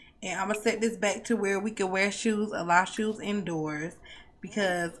door. And I'm going to set this back to where we can wear shoes, allow shoes indoors.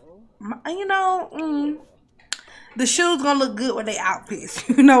 Because, you know, the shoes going to look good with their outfits.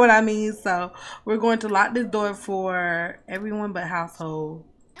 You know what I mean? So, we're going to lock this door for everyone but household.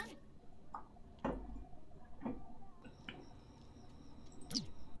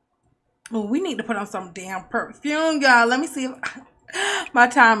 Oh, we need to put on some damn perfume, y'all. Let me see if... My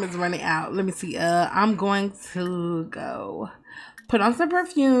time is running out. Let me see. I'm going to go put on some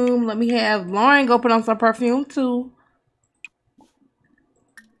perfume. Let me have Lauren go put on some perfume too.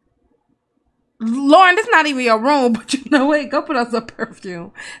 Lauren, this is not even your room, but you know what? Go put on some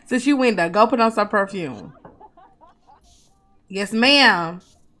perfume. Since you went there, go put on some perfume. Yes, ma'am.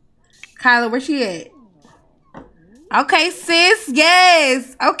 Kyla, where she at? Okay, sis.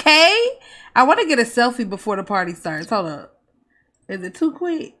 Yes. Okay. I want to get a selfie before the party starts. Hold up. Is it too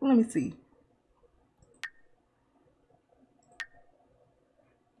quick? Let me see.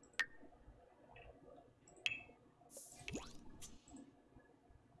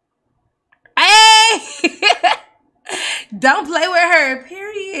 Hey! Don't play with her,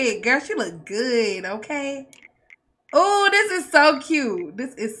 period. Girl, she look good, okay? Oh, this is so cute.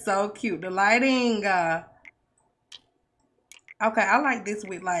 This is so cute. The lighting. Okay, I like this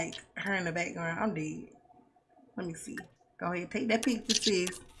with, like, her in the background. I'm dead. Let me see. Go ahead, take that picture, sis.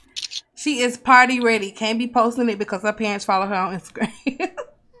 She is party ready. Can't be posting it because her parents follow her on Instagram.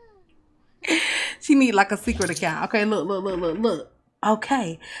 She need like a secret account. Okay, look.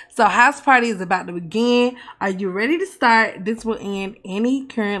 Okay, so house party is about to begin. Are you ready to start? This will end any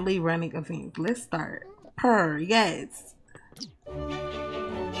currently running events. Let's start. Yes. All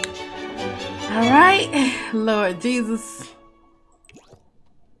right, Lord Jesus.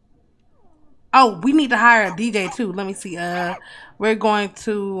 Oh, we need to hire a DJ too. Let me see. We're going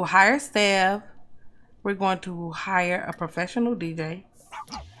to hire staff. We're going to hire a professional DJ.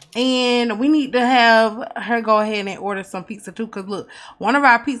 And we need to have her go ahead and order some pizza too. Because look, one of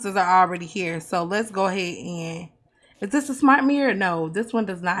our pizzas are already here. So let's go ahead and... Is this a smart mirror? No, this one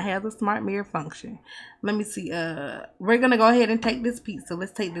does not have the smart mirror function. Let me see. We're going to go ahead and take this pizza.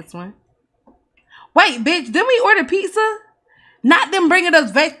 Let's take this one. Wait, bitch. Didn't we order pizza? Not them bringing us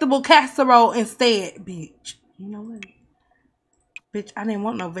vegetable casserole instead, bitch. You know what? Bitch, I didn't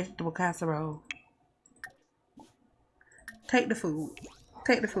want no vegetable casserole. Take the food.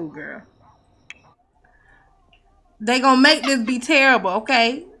 Take the food, girl. They gonna make this be terrible,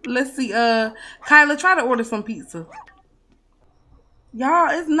 okay? Let's see. Kyla, try to order some pizza. Y'all,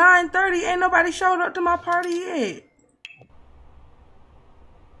 it's 9:30. Ain't nobody showed up to my party yet.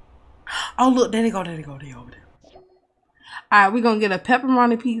 Oh, look. There they go. There they go. They over there. Alright, we're going to get a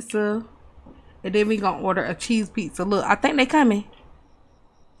pepperoni pizza. And then we're going to order a cheese pizza. Look, I think they coming.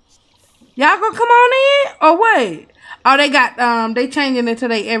 Y'all going to come on in? Or what? Oh, they got, they changing into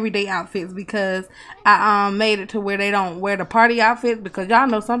their everyday outfits. Because I made it to where they don't wear the party outfits. Because y'all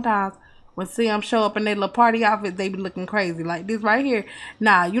know sometimes when see them show up in their little party outfits, they be looking crazy. Like this right here.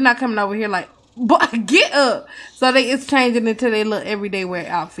 Nah, you're not coming over here like, get up. So it's changing into their little everyday wear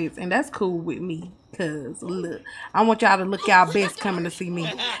outfits. And that's cool with me. Cause look, I want y'all to look y'all best coming to see me.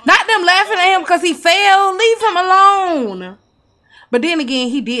 Not them laughing at him because he failed. Leave him alone. But then again,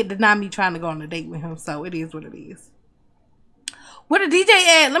 he did deny me trying to go on a date with him. So it is what it is. Where the DJ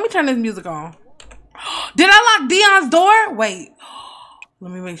at? Let me turn this music on. Did I lock Dion's door? Wait.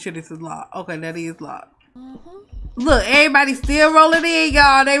 Let me make sure this is locked. Okay, that is locked. Look, everybody still rolling in,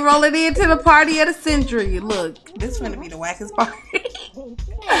 y'all. They rolling into the party of the century. Look, this is gonna be the wackest party.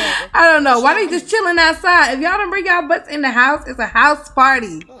 I don't know. Why they just chilling outside? If y'all don't bring y'all butts in the house, it's a house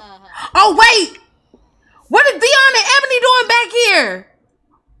party. Oh, wait. What is Dion and Ebony doing back here?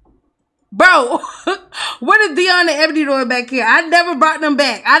 Bro, what is Dion and Ebony doing back here? I never brought them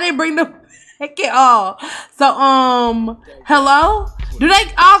back. I didn't bring them back at all. So, hello? Do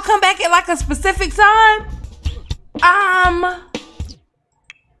they all come back at like a specific time?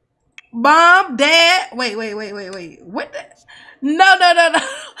 Mom, Dad. Wait. What the? No.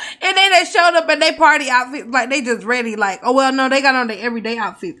 And then they showed up in their party outfits. Like, they just ready. Like, oh, well, no, they got on their everyday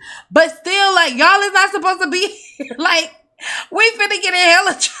outfits. But still, like, y'all is not supposed to be here. Like, we finna get in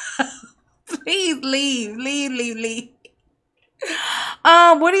hella trouble. Please leave.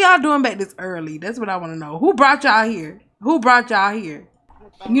 What are y'all doing back this early? That's what I want to know. Who brought y'all here?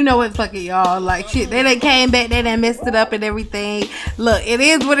 You know what, fuck it, y'all. Like, shit, they done came back, they done messed it up and everything. Look, it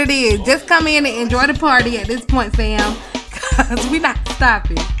is what it is. Just come in and enjoy the party at this point, fam. Because we not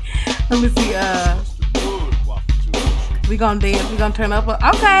stopping. Let me see, we gonna dance, we gonna turn up.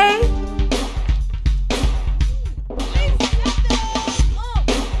 Okay.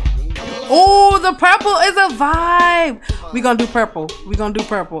 Oh, the purple is a vibe. We gonna do purple. We gonna do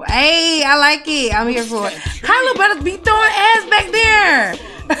purple. Hey, I like it. I'm here for it. Kyla better be throwing ass back there.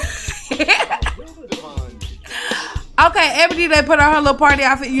 Okay, every day they put on her little party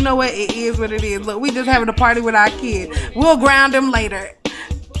outfit. You know what? It is what it is. Look, we just having a party with our kids. We'll ground them later.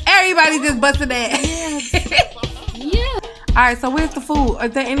 Everybody just busted ass. Yeah. Alright, so where's the food?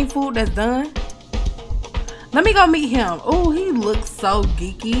 Is there any food that's done? Let me go meet him. Oh, he looks so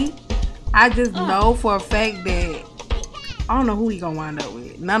geeky. I just know for a fact that I don't know who he gonna wind up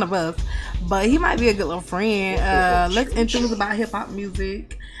with. None of us. But he might be a good little friend. Let's enthuse about hip hop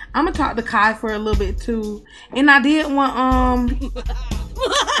music. I'm gonna talk to Kai for a little bit too. And I did want oh,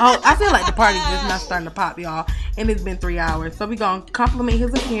 I feel like the party just not starting to pop, y'all. And it's been 3 hours. So we gonna compliment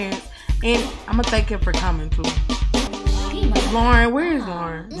his appearance. And I'm gonna thank him for coming too. Lauren, where is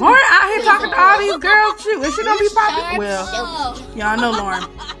Lauren? Lauren out here talking to all these girls too. Is she gonna be popping? Well, y'all know Lauren.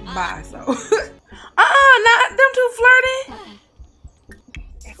 Bye. So not them two flirting.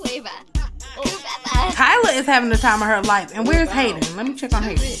 Kyla is having the time of her life. And where's Hayden? Let me check on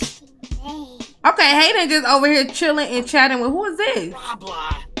Hayden. Okay, Hayden just over here chilling and chatting with, who is this?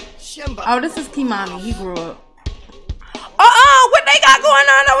 Oh, this is Kimani. He grew up. What they got going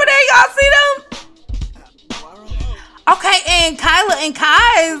on over there? Y'all see them? Okay, and Kyla and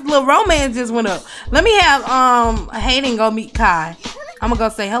Kai's little romance just went up. Let me have Hayden go meet Kai. I'm gonna go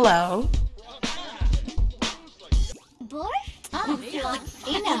say hello.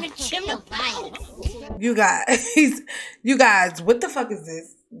 You guys, what the fuck is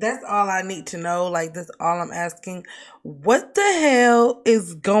this? That's all I need to know. Like, that's all I'm asking. What the hell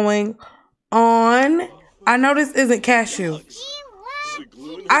is going on? I know this isn't Cashew.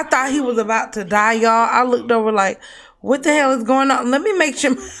 I thought he was about to die, y'all. I looked over like, what the hell is going on? Let me make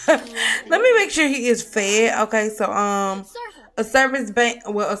sure he is fed. Okay, so a service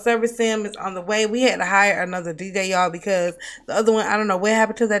sim is on the way. We had to hire another DJ, y'all, because the other one, I don't know what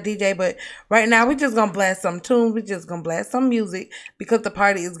happened to that DJ, but right now we just gonna blast some tunes. We just gonna blast some music because the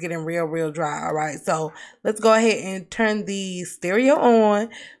party is getting real dry. All right, so let's go ahead and turn the stereo on.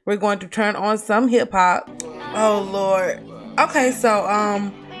 We're going to turn on some hip hop. Oh Lord. Okay, so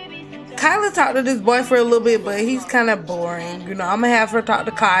Kyla talked to this boy for a little bit, but he's kind of boring. You know, I'm gonna have her talk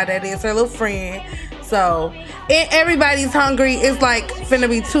to Kai. That is her little friend. So, and everybody's hungry. It's like finna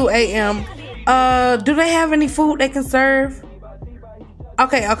be 2 a.m. Do they have any food they can serve?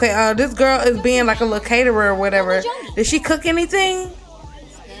 Okay. This girl is being like a little caterer or whatever. Did she cook anything?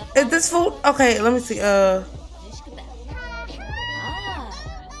 Is this food? Okay, let me see. Y'all,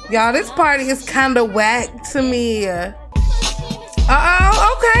 this party is kind of whack to me. Okay.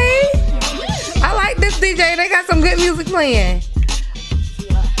 I like this DJ. They got some good music playing.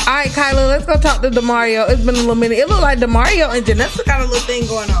 Alright, Kyla, let's go talk to Demario. It's been a little minute. It looked like Demario and Janessa got a little thing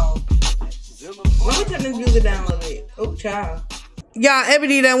going on. Let me turn this music down a little bit. Oh, child. Y'all,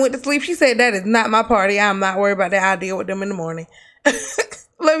 Ebony done went to sleep. She said that is not my party. I'm not worried about that. I'll deal with them in the morning.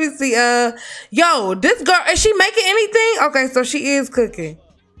 Let me see. Yo, this girl, is she making anything? Okay, so she is cooking.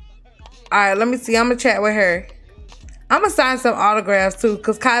 Alright, let me see. I'm gonna chat with her. I'm gonna sign some autographs too,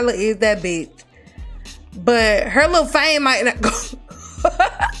 because Kyla is that bitch. But her little fame might not go.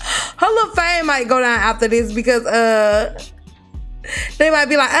 Her little fame might go down after this because they might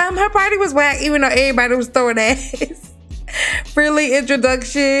be like, her party was whack, even though everybody was throwing ass. Friendly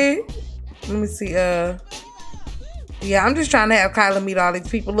introduction. Let me see. Yeah, I'm just trying to have Kyla meet all these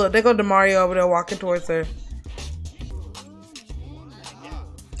people. Look, there go Demario over there walking towards her.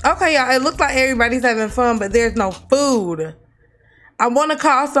 Okay, y'all, it looks like everybody's having fun, but there's no food. I want to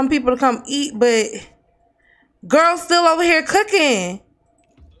call some people to come eat, but girl's still over here cooking.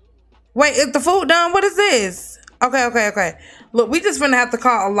 Wait, is the food done? What is this? Okay. Look, we just finna have to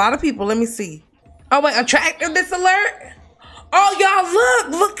call a lot of people. Let me see. Oh, wait, attractiveness alert? Oh, y'all,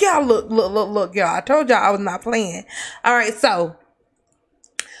 look, y'all, look, y'all. I told y'all I was not playing. All right, so,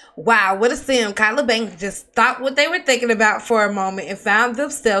 wow, what a sim. Kyla Banks just stopped what they were thinking about for a moment and found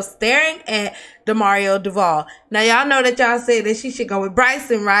themselves staring at Demario Duval. Now, y'all know that y'all said that she should go with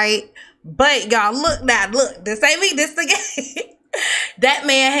Bryson, right? But, y'all, look, this ain't me, this the game. That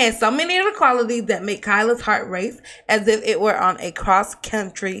man has so many of the qualities that make Kyla's heart race as if it were on a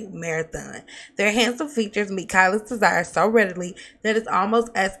cross-country marathon. Their handsome features meet Kyla's desire so readily that it's almost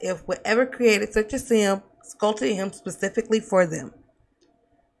as if whoever created such a sim sculpted him specifically for them.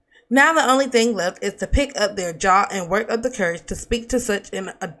 Now the only thing left is to pick up their jaw and work up the courage to speak to such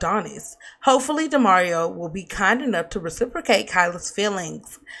an Adonis. Hopefully Demario will be kind enough to reciprocate Kyla's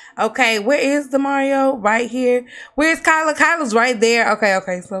feelings. Okay, where is Demario? Right here. Where's Kyla? Kyla's right there.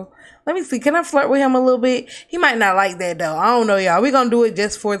 Okay, so let me see. Can I flirt with him a little bit? He might not like that though. I don't know, y'all. We're gonna do it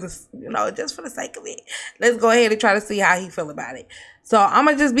just for the, just for the sake of it. Let's go ahead and try to see how he feel about it. So I'm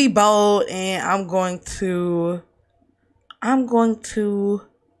gonna just be bold and I'm going to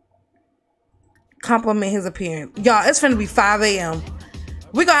compliment his appearance. Y'all, it's finna be 5 a.m.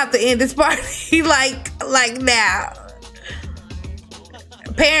 We're gonna have to end this party like now.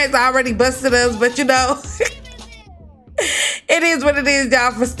 Parents already busted us, but it is what it is,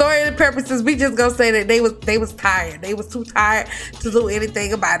 y'all. For story purposes, we just gonna say that they was tired. They was too tired to do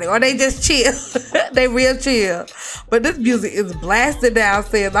anything about it. Or they just chill. They real chill. But this music is blasted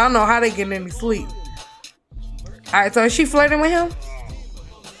downstairs. I don't know how they getting any sleep. Alright, so is she flirting with him?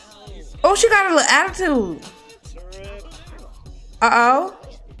 Oh, she got a little attitude. Uh-oh.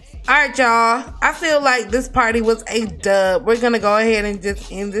 Alright, y'all. I feel like this party was a dub. We're gonna go ahead and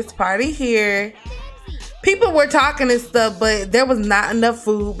just end this party here. People were talking and stuff, but there was not enough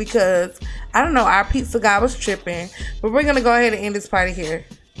food because, I don't know, our pizza guy was tripping. But we're gonna go ahead and end this party here.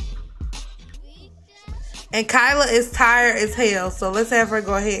 And Kyla is tired as hell, so let's have her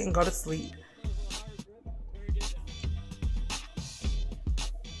go ahead and go to sleep.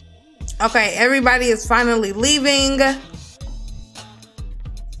 Okay, everybody is finally leaving.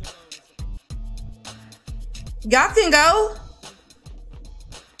 Y'all can go.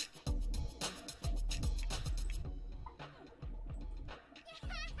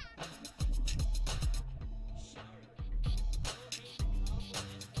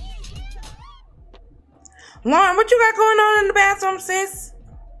 Lauren, what you got going on in the bathroom, sis?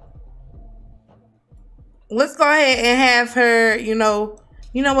 Let's go ahead and have her, you know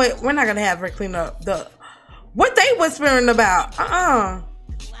what? We're not gonna have her clean up the what they whispering about.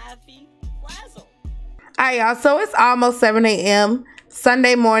 Alright, y'all. So it's almost 7 a.m.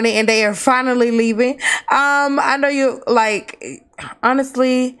 Sunday morning, and they are finally leaving. I know you like.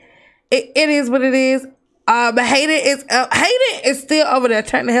 Honestly, it is what it is. Hayden is still over there.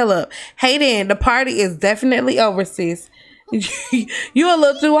 Turn the hell up, Hayden. The party is definitely over, sis. You a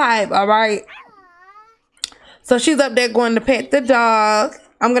little too hype, all right? So she's up there going to pet the dog.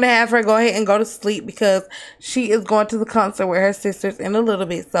 I'm going to have her go ahead and go to sleep because she is going to the concert with her sisters in a little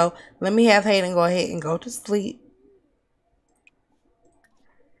bit. So let me have Hayden go ahead and go to sleep.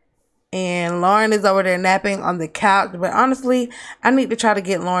 And Lauren is over there napping on the couch. But honestly, I need to try to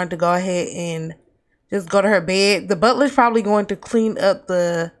get Lauren to go ahead and just go to her bed. The butler's probably going to clean up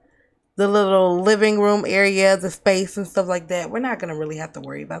the little living room area, the space and stuff like that. We're not going to really have to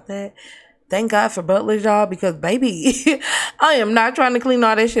worry about that. Thank God for butlers, y'all, because baby, I am not trying to clean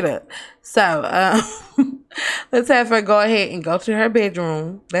all that shit up. So, let's have her go ahead and go to her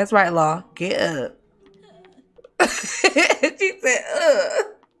bedroom. That's right, Law. Get up. She said, ugh.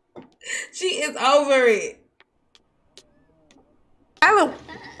 She is over it. Kyla,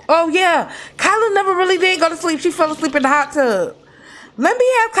 oh yeah. Kyla never really did go to sleep. She fell asleep in the hot tub. Let me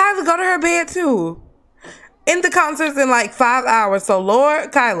have Kyla go to her bed, too. In the concert's in like 5 hours. So,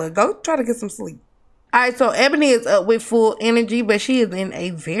 Lord, Kyla, go try to get some sleep. Alright, so Ebony is up with full energy, but she is in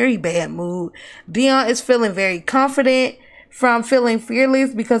a very bad mood. Dion is feeling very confident from feeling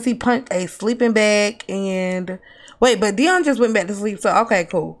fearless because he punched a sleeping bag. And wait, but Dion just went back to sleep. So, okay,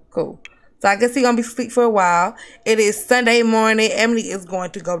 cool. So, I guess he's going to be asleep for a while. It is Sunday morning. Ebony is going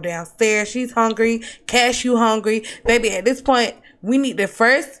to go downstairs. She's hungry. Cashew hungry. Baby, at this point, we need to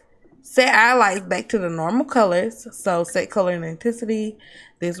first set our lights back to the normal colors. So set color and intensity.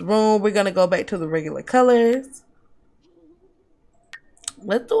 This room, we're going to go back to the regular colors.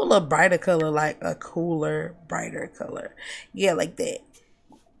 Let's do a little brighter color, like a cooler, brighter color. Yeah, like that.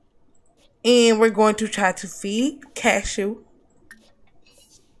 And we're going to try to feed Cashew.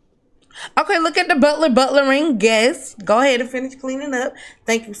 Okay, look at the butlering. Yes. Go ahead and finish cleaning up.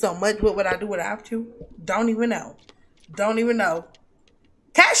 Thank you so much. What would I do without you? Don't even know.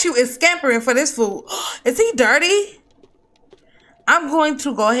 Cashew is scampering for this food. Is he dirty? I'm going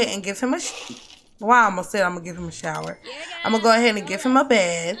to go ahead and give him a I almost said I'm going to give him a shower. I'm going to go ahead and give him a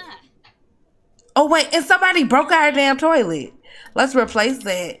bath. Oh, wait. And somebody broke our damn toilet. Let's replace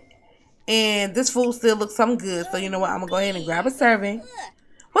that. And this food still looks something good. So, you know what? I'm going to go ahead and grab a serving.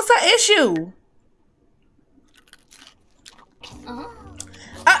 What's her issue?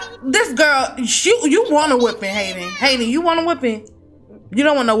 This girl, you want a whipping, Hayden. Hayden, you want a whipping? You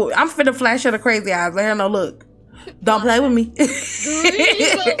don't want no. I'm finna flash her the crazy eyes. Let her know, look. Don't play with me.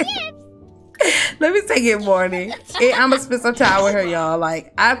 Let me say good morning. I'm gonna spend some time with her, y'all.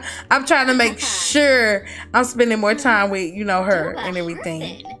 Like I'm trying to make sure I'm spending more time with, you know, her and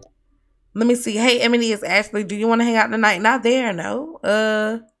everything. Let me see. Hey, Emily, it's Ashley. Do you want to hang out tonight? Not there, no.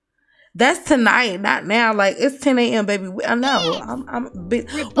 That's tonight, not now. Like, it's 10 a.m., baby. I know.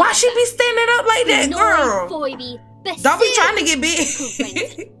 Why she be standing up like that, girl? Don't be trying to get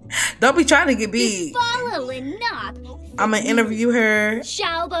big. Don't be trying to get big. I'm going to interview her. And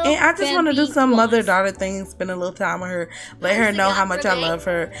I just want to do some mother-daughter things. Spend a little time with her. Let her know how much I love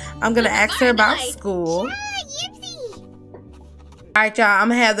her. I'm going to ask her about school. Alright, y'all, I'm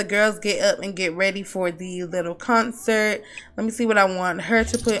gonna have the girls get up and get ready for the little concert. Let me see what I want her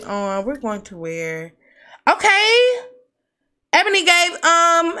to put on. We're going to wear, okay, Ebony gave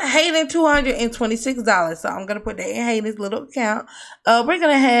Hayden $226, so I'm gonna put that in Hayden's little account. We're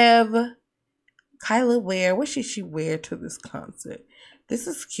gonna have Kyla wear, what should she wear to this concert? This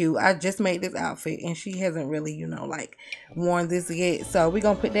is cute. I just made this outfit and she hasn't really, you know, like worn this yet, so we're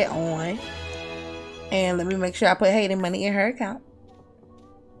gonna put that on. And let me make sure I put Hayden money in her account.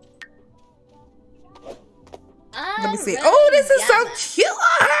 Let me see. Oh, this is so cute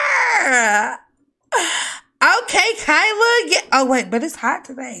on her. Okay, Kyla. Yeah. Oh, wait, but it's hot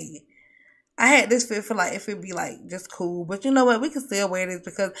today. I had this fit for like, if it'd be like just cool. But you know what? We can still wear this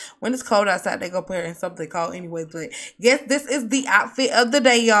because when it's cold outside, they go put her in something cold anyway. But yes, this is the outfit of the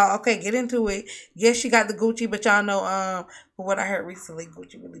day, y'all. Okay, get into it. Yes, she got the Gucci, but y'all know, for what I heard recently,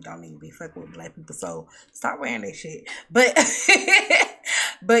 Gucci really don't need to be fucking with black people. So stop wearing that shit. But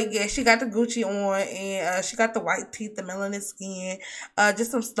but yeah, she got the Gucci on and she got the white teeth, the melanin skin, just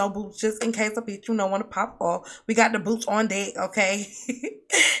some snow boots just in case a bitch, you know, want to pop off. We got the boots on deck, okay?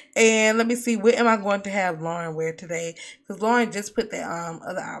 And let me see, what am I going to have Lauren wear today? Because Lauren just put that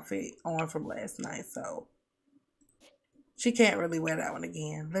other outfit on from last night, so she can't really wear that one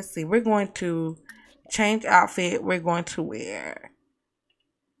again. Let's see, we're going to change outfit. We're going to wear,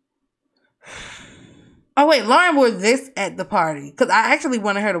 oh wait, Lauren wore this at the party because I actually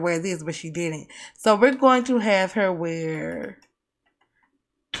wanted her to wear this, but she didn't. So we're going to have her wear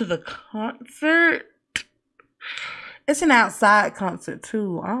to the concert. It's an outside concert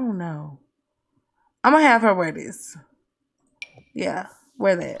too. I don't know. I'm gonna have her wear this. Yeah,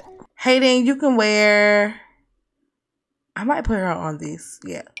 wear that. Hayden, you can wear, I might put her on this.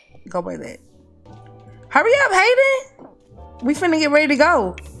 Yeah, go wear that. Hurry up, Hayden. We finna get ready to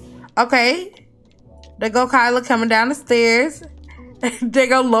go. Okay. There go Kyla coming down the stairs. There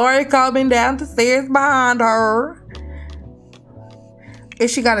go Lori coming down the stairs behind her. And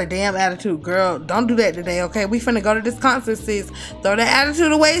she got a damn attitude, girl. Don't do that today, okay? We finna go to this concert, sis. Throw that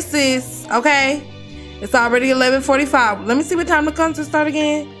attitude away, sis. Okay? It's already 11:45. Let me see what time the concert start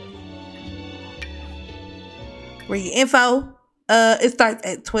again. Read your info. It starts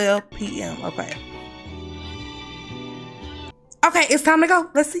at 12 p.m. Okay. Okay, it's time to go.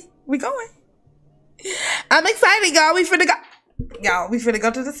 Let's see. We going. I'm excited, y'all. We finna go. Y'all, we finna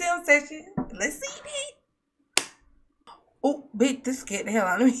go to the film session. Let's see it. Oh, bitch, this scared the hell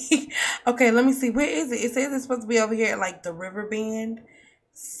out of me. Okay, let me see. Where is it? It says it's supposed to be over here at, like, the river bend.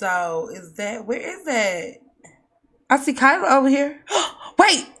 So, is that... Where is that? I see Kyla over here.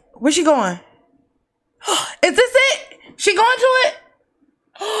 Wait! Where's she going? Is this it? She going to it?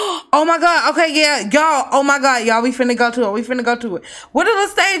 Oh, my God. Okay, yeah. Y'all, oh, my God. Y'all, we finna go to it. We finna go to it. What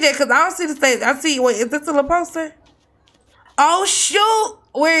is the stage at? Because I don't see the stage. I see... Wait, is this a little poster? Oh, shoot.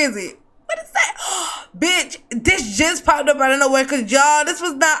 Where is it? What is that? Bitch, this just popped up out of nowhere because, y'all, this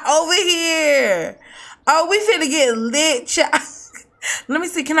was not over here. Oh, we finna get lit, child. Let me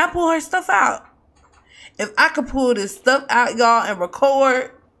see. Can I pull her stuff out? If I could pull this stuff out, y'all, and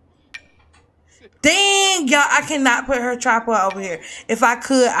record. Dang, y'all, I cannot put her tripod over here. If I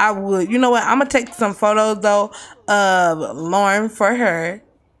could, I would. You know what? I'm going to take some photos, though, of Lauren for her.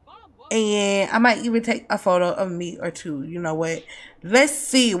 And I might even take a photo of me or two. You know what? Let's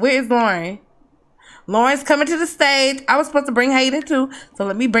see. Where is Lauren? Lauren's coming to the stage. I was supposed to bring Hayden too. So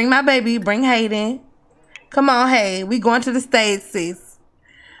let me bring my baby. Bring Hayden. Come on, hey. We going to the stage, sis.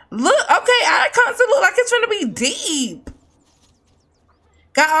 Look. Okay, our concert look like it's going to be deep.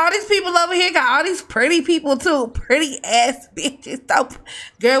 Got all these people over here. Got all these pretty people too. Pretty ass bitches. So,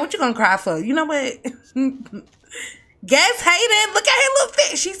 girl, what you going to cry for? You know what? Guess Hayden. Look at her little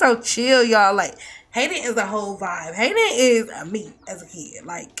fit. She's so chill, y'all. Like, Hayden is a whole vibe. Hayden is me as a kid.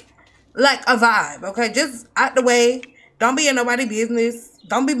 Like a vibe, okay? Just out the way. Don't be in nobody's business.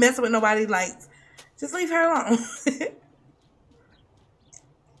 Don't be messing with nobody. Like, just leave her alone.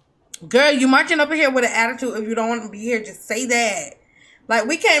 Girl, you marching up here with an attitude. If you don't want to be here, just say that. Like,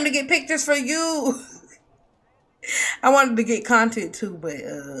 we came to get pictures for you. I wanted to get content too, but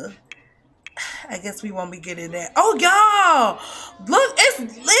I guess we won't be getting that. Oh, y'all. Look, it's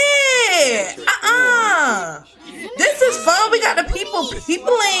lit. This is fun. We got the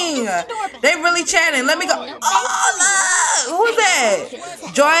peopling. They really chatting. Let me go. Oh, look. Who's that?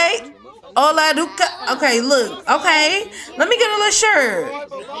 Joy? Hola, Duca. Okay, look. Okay. Let me get a little shirt.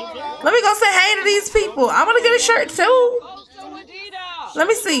 Let me go say hey to these people. I want to get a shirt, too. Let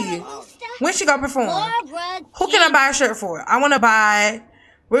me see. When she gonna perform? Who can I buy a shirt for? I want to buy.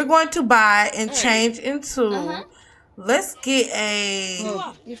 We're going to buy and change into. Let's get a.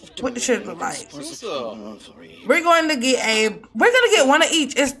 What the shirt look like? We're going to get a. We're gonna get one of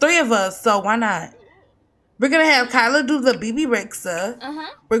each. It's 3 of us, so why not? We're gonna have Kyla do the BB Rexa.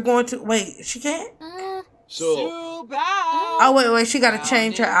 We're going to wait. She can't. Oh wait. She gotta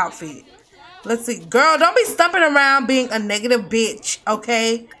change her outfit. Let's see, girl. Don't be stumping around being a negative bitch.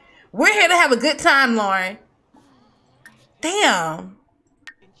 Okay. We're here to have a good time, Lauren. Damn.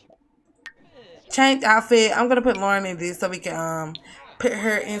 Change outfit. I'm gonna put Lauren in this so we can put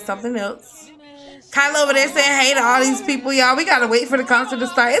her in something else. Kyla over there saying hey to all these people, y'all. We gotta wait for the concert to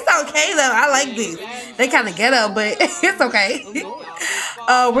start. It's okay though. I like this. They kind of ghetto, but it's okay.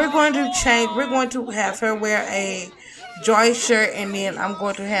 We're going to change. We're going to have her wear a Joy shirt, and then I'm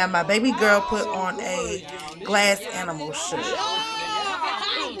going to have my baby girl put on a glass animal shirt.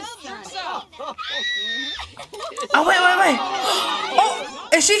 Oh, wait. Oh,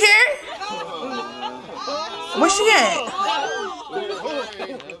 is she here? Where's she at?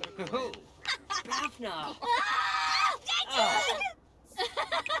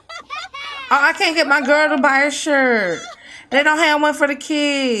 Oh, I can't get my girl to buy a shirt. They don't have one for the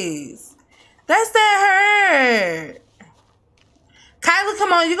kids. That's that hurt. Kyla,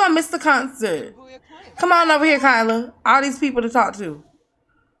 come on. You're going to miss the concert. Come on over here, Kyla. All these people to talk to.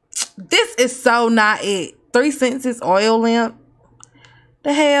 This is so not it. 3 sentences oil lamp.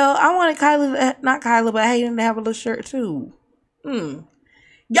 The hell? I wanted Kyla, not Kyla, but Hayden to have a little shirt too. Y'all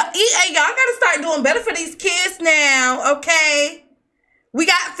gotta start doing better for these kids now, okay? We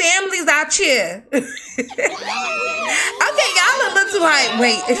got families out here. Okay, y'all a little too hype.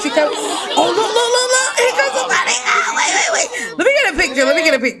 Wait, if she comes, oh look, here comes somebody. Oh, wait. Let me get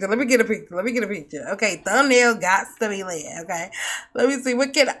a picture. Okay, thumbnail got to be lit. Okay, let me see.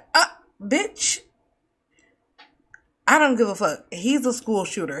 What can bitch? I don't give a fuck. He's a school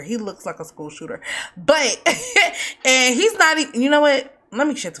shooter. He looks like a school shooter, but and he's not even. You know what? Let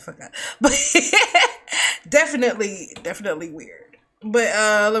me shut the fuck up. But definitely weird. But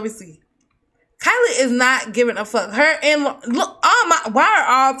let me see. Kylie is not giving a fuck. Her and look, why are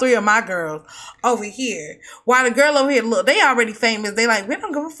all 3 of my girls over here? While the girl over here, look, they already famous. They like, we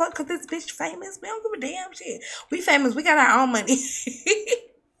don't give a fuck because this bitch famous. We don't give a damn shit. We famous. We got our own money.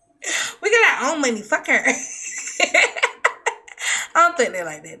 We got our own money. Fuck her. I don't think they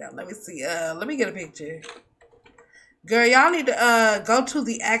like that though. Let me see. Let me get a picture. Girl, y'all need to go to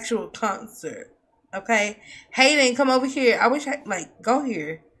the actual concert. Okay? Hayden, come over here. I wish I go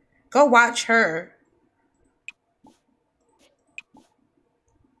here. Go watch her.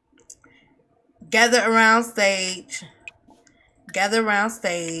 Gather around stage. Gather around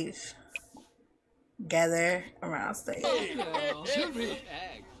stage. Uh-oh,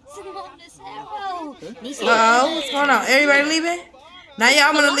 what's going on? Everybody leaving? Now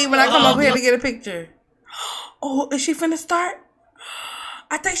y'all wanna leave when I come over here to get a picture. Oh, is she finna start?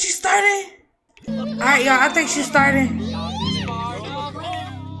 I think she's starting. Alright, y'all, I think she's starting.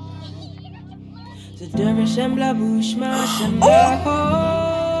 Oh!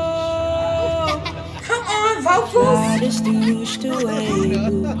 Come on, vocals!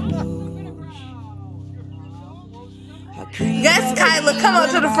 Yes, Kyla, come on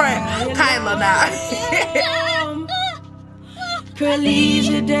to the front. Kyla now.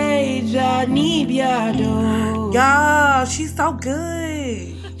 Y'all, she's so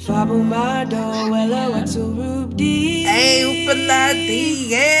good. Hey,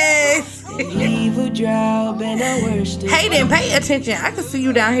 yes. Hayden, pay attention. I can see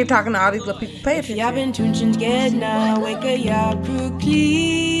you down here talking to all these little people. Pay attention.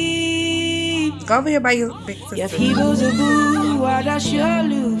 Go over here by your big sister.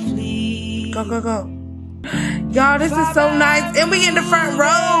 Go. Y'all, this is so nice. And we in the front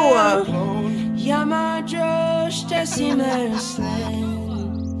row.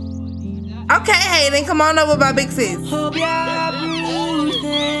 Okay, Hayden, come on over by big sis.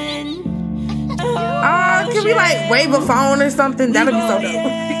 Can we wave a phone or something? That'll be so dope.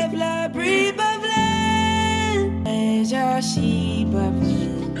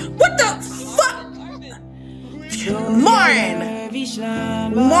 What the fuck? Lauren!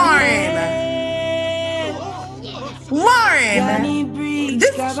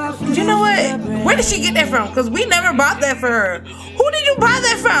 This, you know what? Where did she get that from? Because we never bought that for her. Who did you buy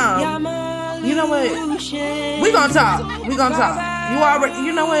that from? You know what? We gonna talk. We gonna talk. You already,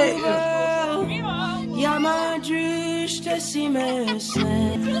 you know what?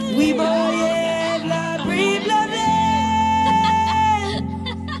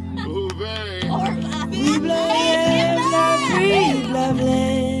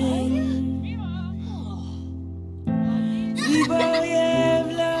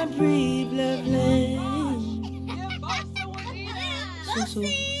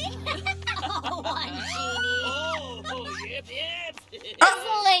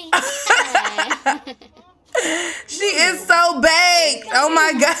 She is so baked. Oh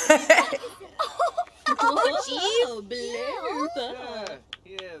my god.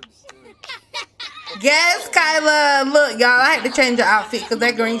 Yes, Kyla. Look, y'all, I had to change your outfit because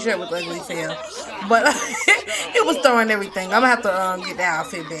that green shirt was ugly as hell. But it was throwing everything. I'm gonna have to get the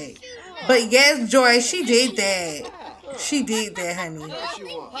outfit back. But yes, Joy, she did that. She did that, honey.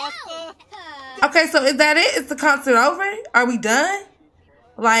 Okay, so is that it? Is the concert over? Are we done?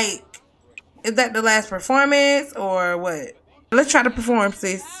 Like, is that the last performance or what? Let's try to perform,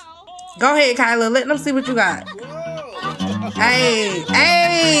 sis. Go ahead, Kyla. Let them see what you got. Hey,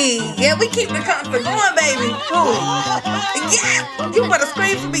 hey. Yeah, we keep the concert going, baby. Ooh. Yeah, you better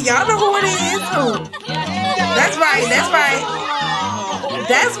scream for me. Y'all know who it is. Ooh. That's right. That's right.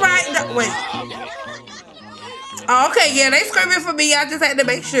 That's right. No, wait. Oh, okay, yeah, they screaming for me. I just had to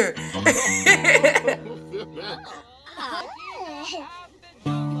make sure.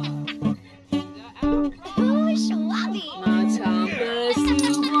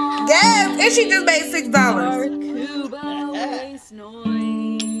 Yes, and she just made $6.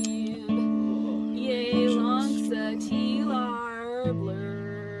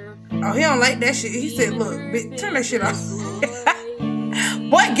 Oh, he don't like that shit. He said, look, bitch, turn that shit off.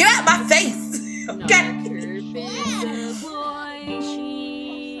 Boy, get out my face. Okay.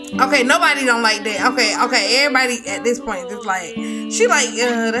 Okay, nobody don't like that. Okay, everybody at this point is like, she like,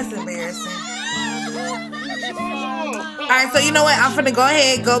 that's embarrassing. Alright, so you know what? I'm finna go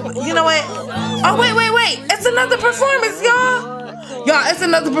ahead, you know what? Oh, wait. It's another performance, y'all. Y'all, it's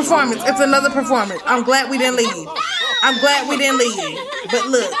another performance. It's another performance. I'm glad we didn't leave. I'm glad we didn't leave. But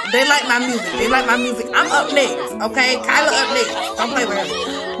look, they like my music. They like my music. I'm up next, okay? Kyla up next. Don't play with her.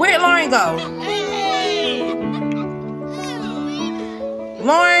 Where'd Lauren go?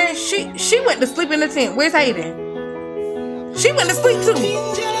 Lauren, she went to sleep in the tent. Where's Hayden? She went to sleep too.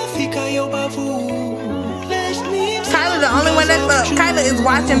 Kyla the only one that's up. Kyla is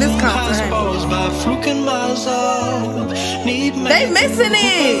watching this concert. They missing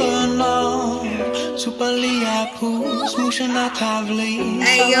it.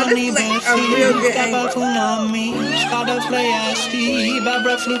 Hey, yo, this is like a real good angle.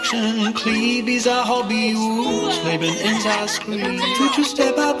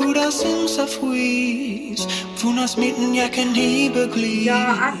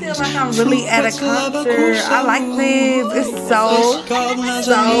 Y'all, I feel like I'm really at a concert. I like this. It's so good.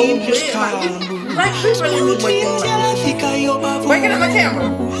 Like we really need more things like this. Break it up my camera.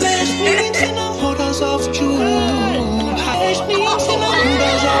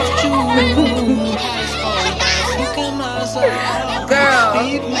 Girl.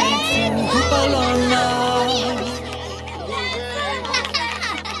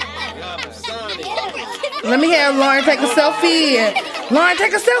 Let me have Lauren take a selfie. Lauren,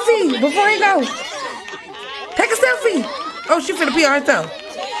 take a selfie before he goes. Take a selfie. Oh, she finna pee on herself.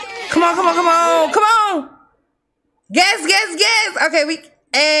 Come on. Yes. Okay,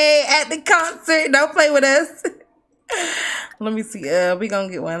 hey, at the concert. Don't play with us. Let me see. We gonna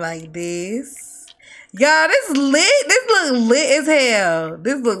get one like this. Y'all, this lit. This looks lit as hell.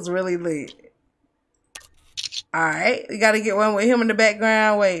 This looks really lit. Alright. We gotta get one with him in the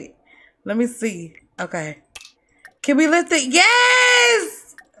background. Wait. Let me see. Okay. Can we lift it?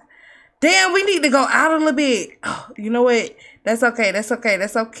 Yes! Damn, we need to go out a little bit. Oh, you know what? That's okay.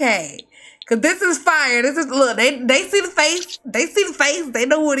 Cause this is fire. This is, look, they see the face. They see the face. They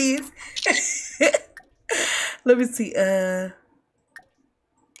know who it is. Let me see.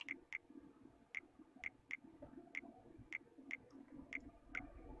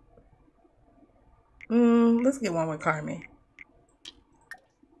 Let's get one with Carmen.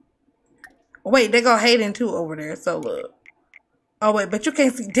 Wait, they go Hayden too over there. So look. Oh wait, but you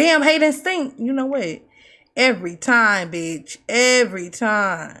can't see. Damn, Hayden stink. You know what? Every time, bitch. Every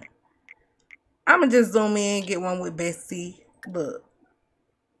time. I'ma just zoom in and get one with Bessie. Look.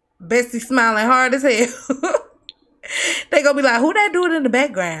 Bessie smiling hard as hell. They gonna be like, who that dude in the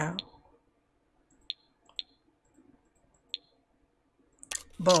background?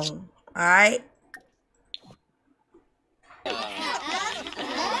 Boom. Alright.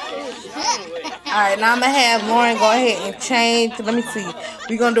 Alright, now I'm gonna have Lauren go ahead and change. Let me see.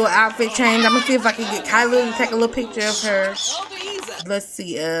 We're gonna do an outfit change. I'm gonna see if I can get Kyla to take a little picture of her. Let's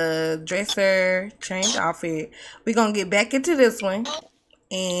see. Dresser, change outfit. We're gonna get back into this one.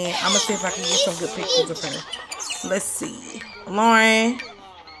 And I'm gonna see if I can get some good pictures of her. Let's see. Lauren.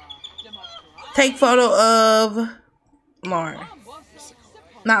 Take photo of Lauren.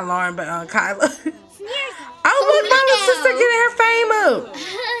 Not Lauren, but Kyla. I want my little sister getting her fame up.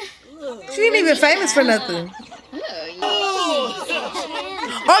 She ain't even famous for nothing.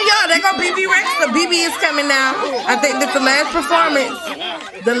 Oh, y'all, they gonna BB Rex. The BB is coming now. I think this is the last performance.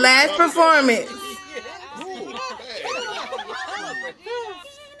 The last performance.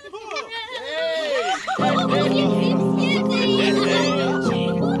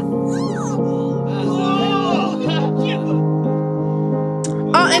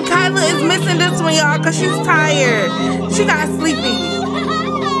 Oh, and Kyla is missing this one, y'all, because she's tired. She got sleepy.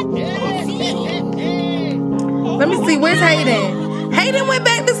 Let me see, where's Hayden? Hayden went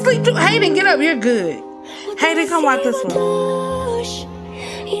back to sleep too. Hayden, get up, you're good. Hayden, come watch this one.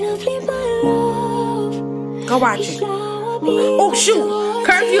 Go watch it. Oh, shoot.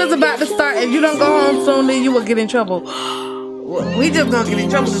 Curfew is about to start. If you don't go home soon, then you will get in trouble. We just gonna get in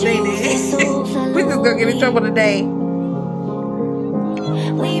trouble today, then. We just gonna get in trouble today.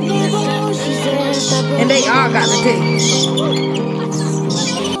 And they all got the tickets.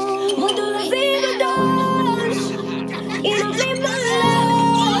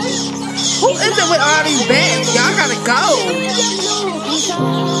 Who is it with all these bags? Y'all gotta go.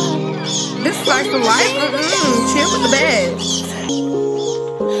 This slice of life? Chill with the bags.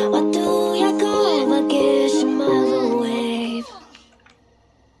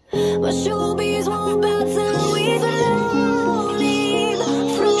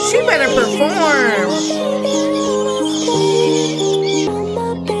 She better perform.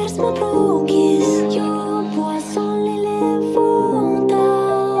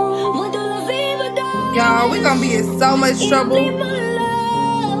 Y'all, we gonna be in so much trouble.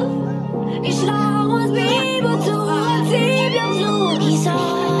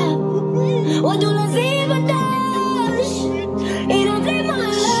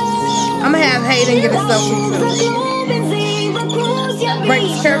 I'm gonna have Hayden get a selfie too.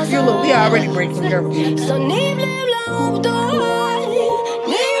 Breaks curfew. Look, we already breaking curfew. Go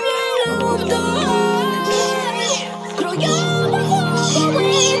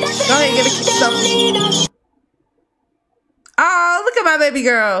ahead and get a selfie. Oh, look at my baby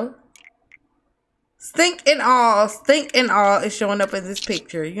girl. Stink and all is showing up in this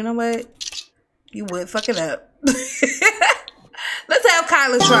picture. You know what? You would fuck it up. Let's have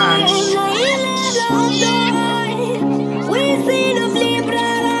Kyla try.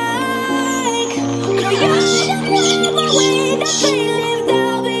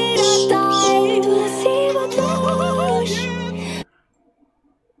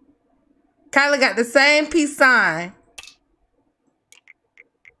 Kyla got the same peace sign.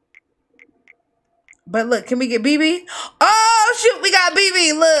 But look, can we get BB? Oh, shoot, we got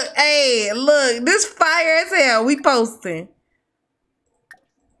BB. Look, hey, look. This fire as hell. We posting.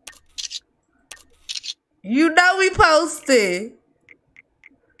 You know we posted.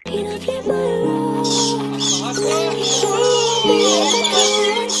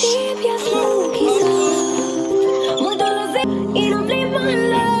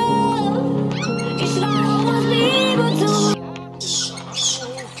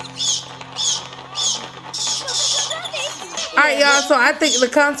 Alright, y'all, so I think the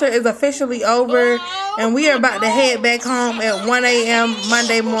concert is officially over, and we are about to head back home at 1 a.m.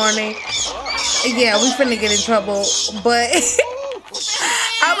 Monday morning. Yeah, we finna get in trouble, but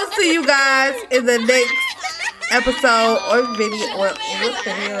I will see you guys in the next episode or video. What the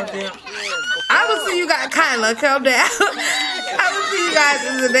hell, dude? I will see you guys. Kyla, calm down. I will see you guys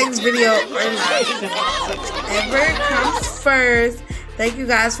in the next video or live. Whichever comes first. Thank you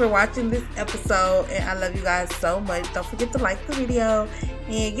guys for watching this episode, and I love you guys so much. Don't forget to like the video,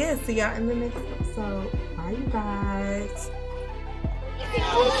 and yeah, see y'all in the next episode. Bye, you guys.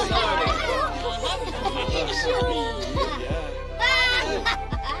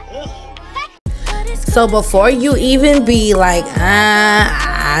 So before you even be like,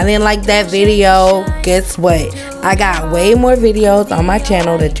 I didn't like that video, guess what? I got way more videos on my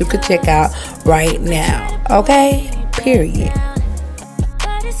channel that you could check out right now. Okay? Period.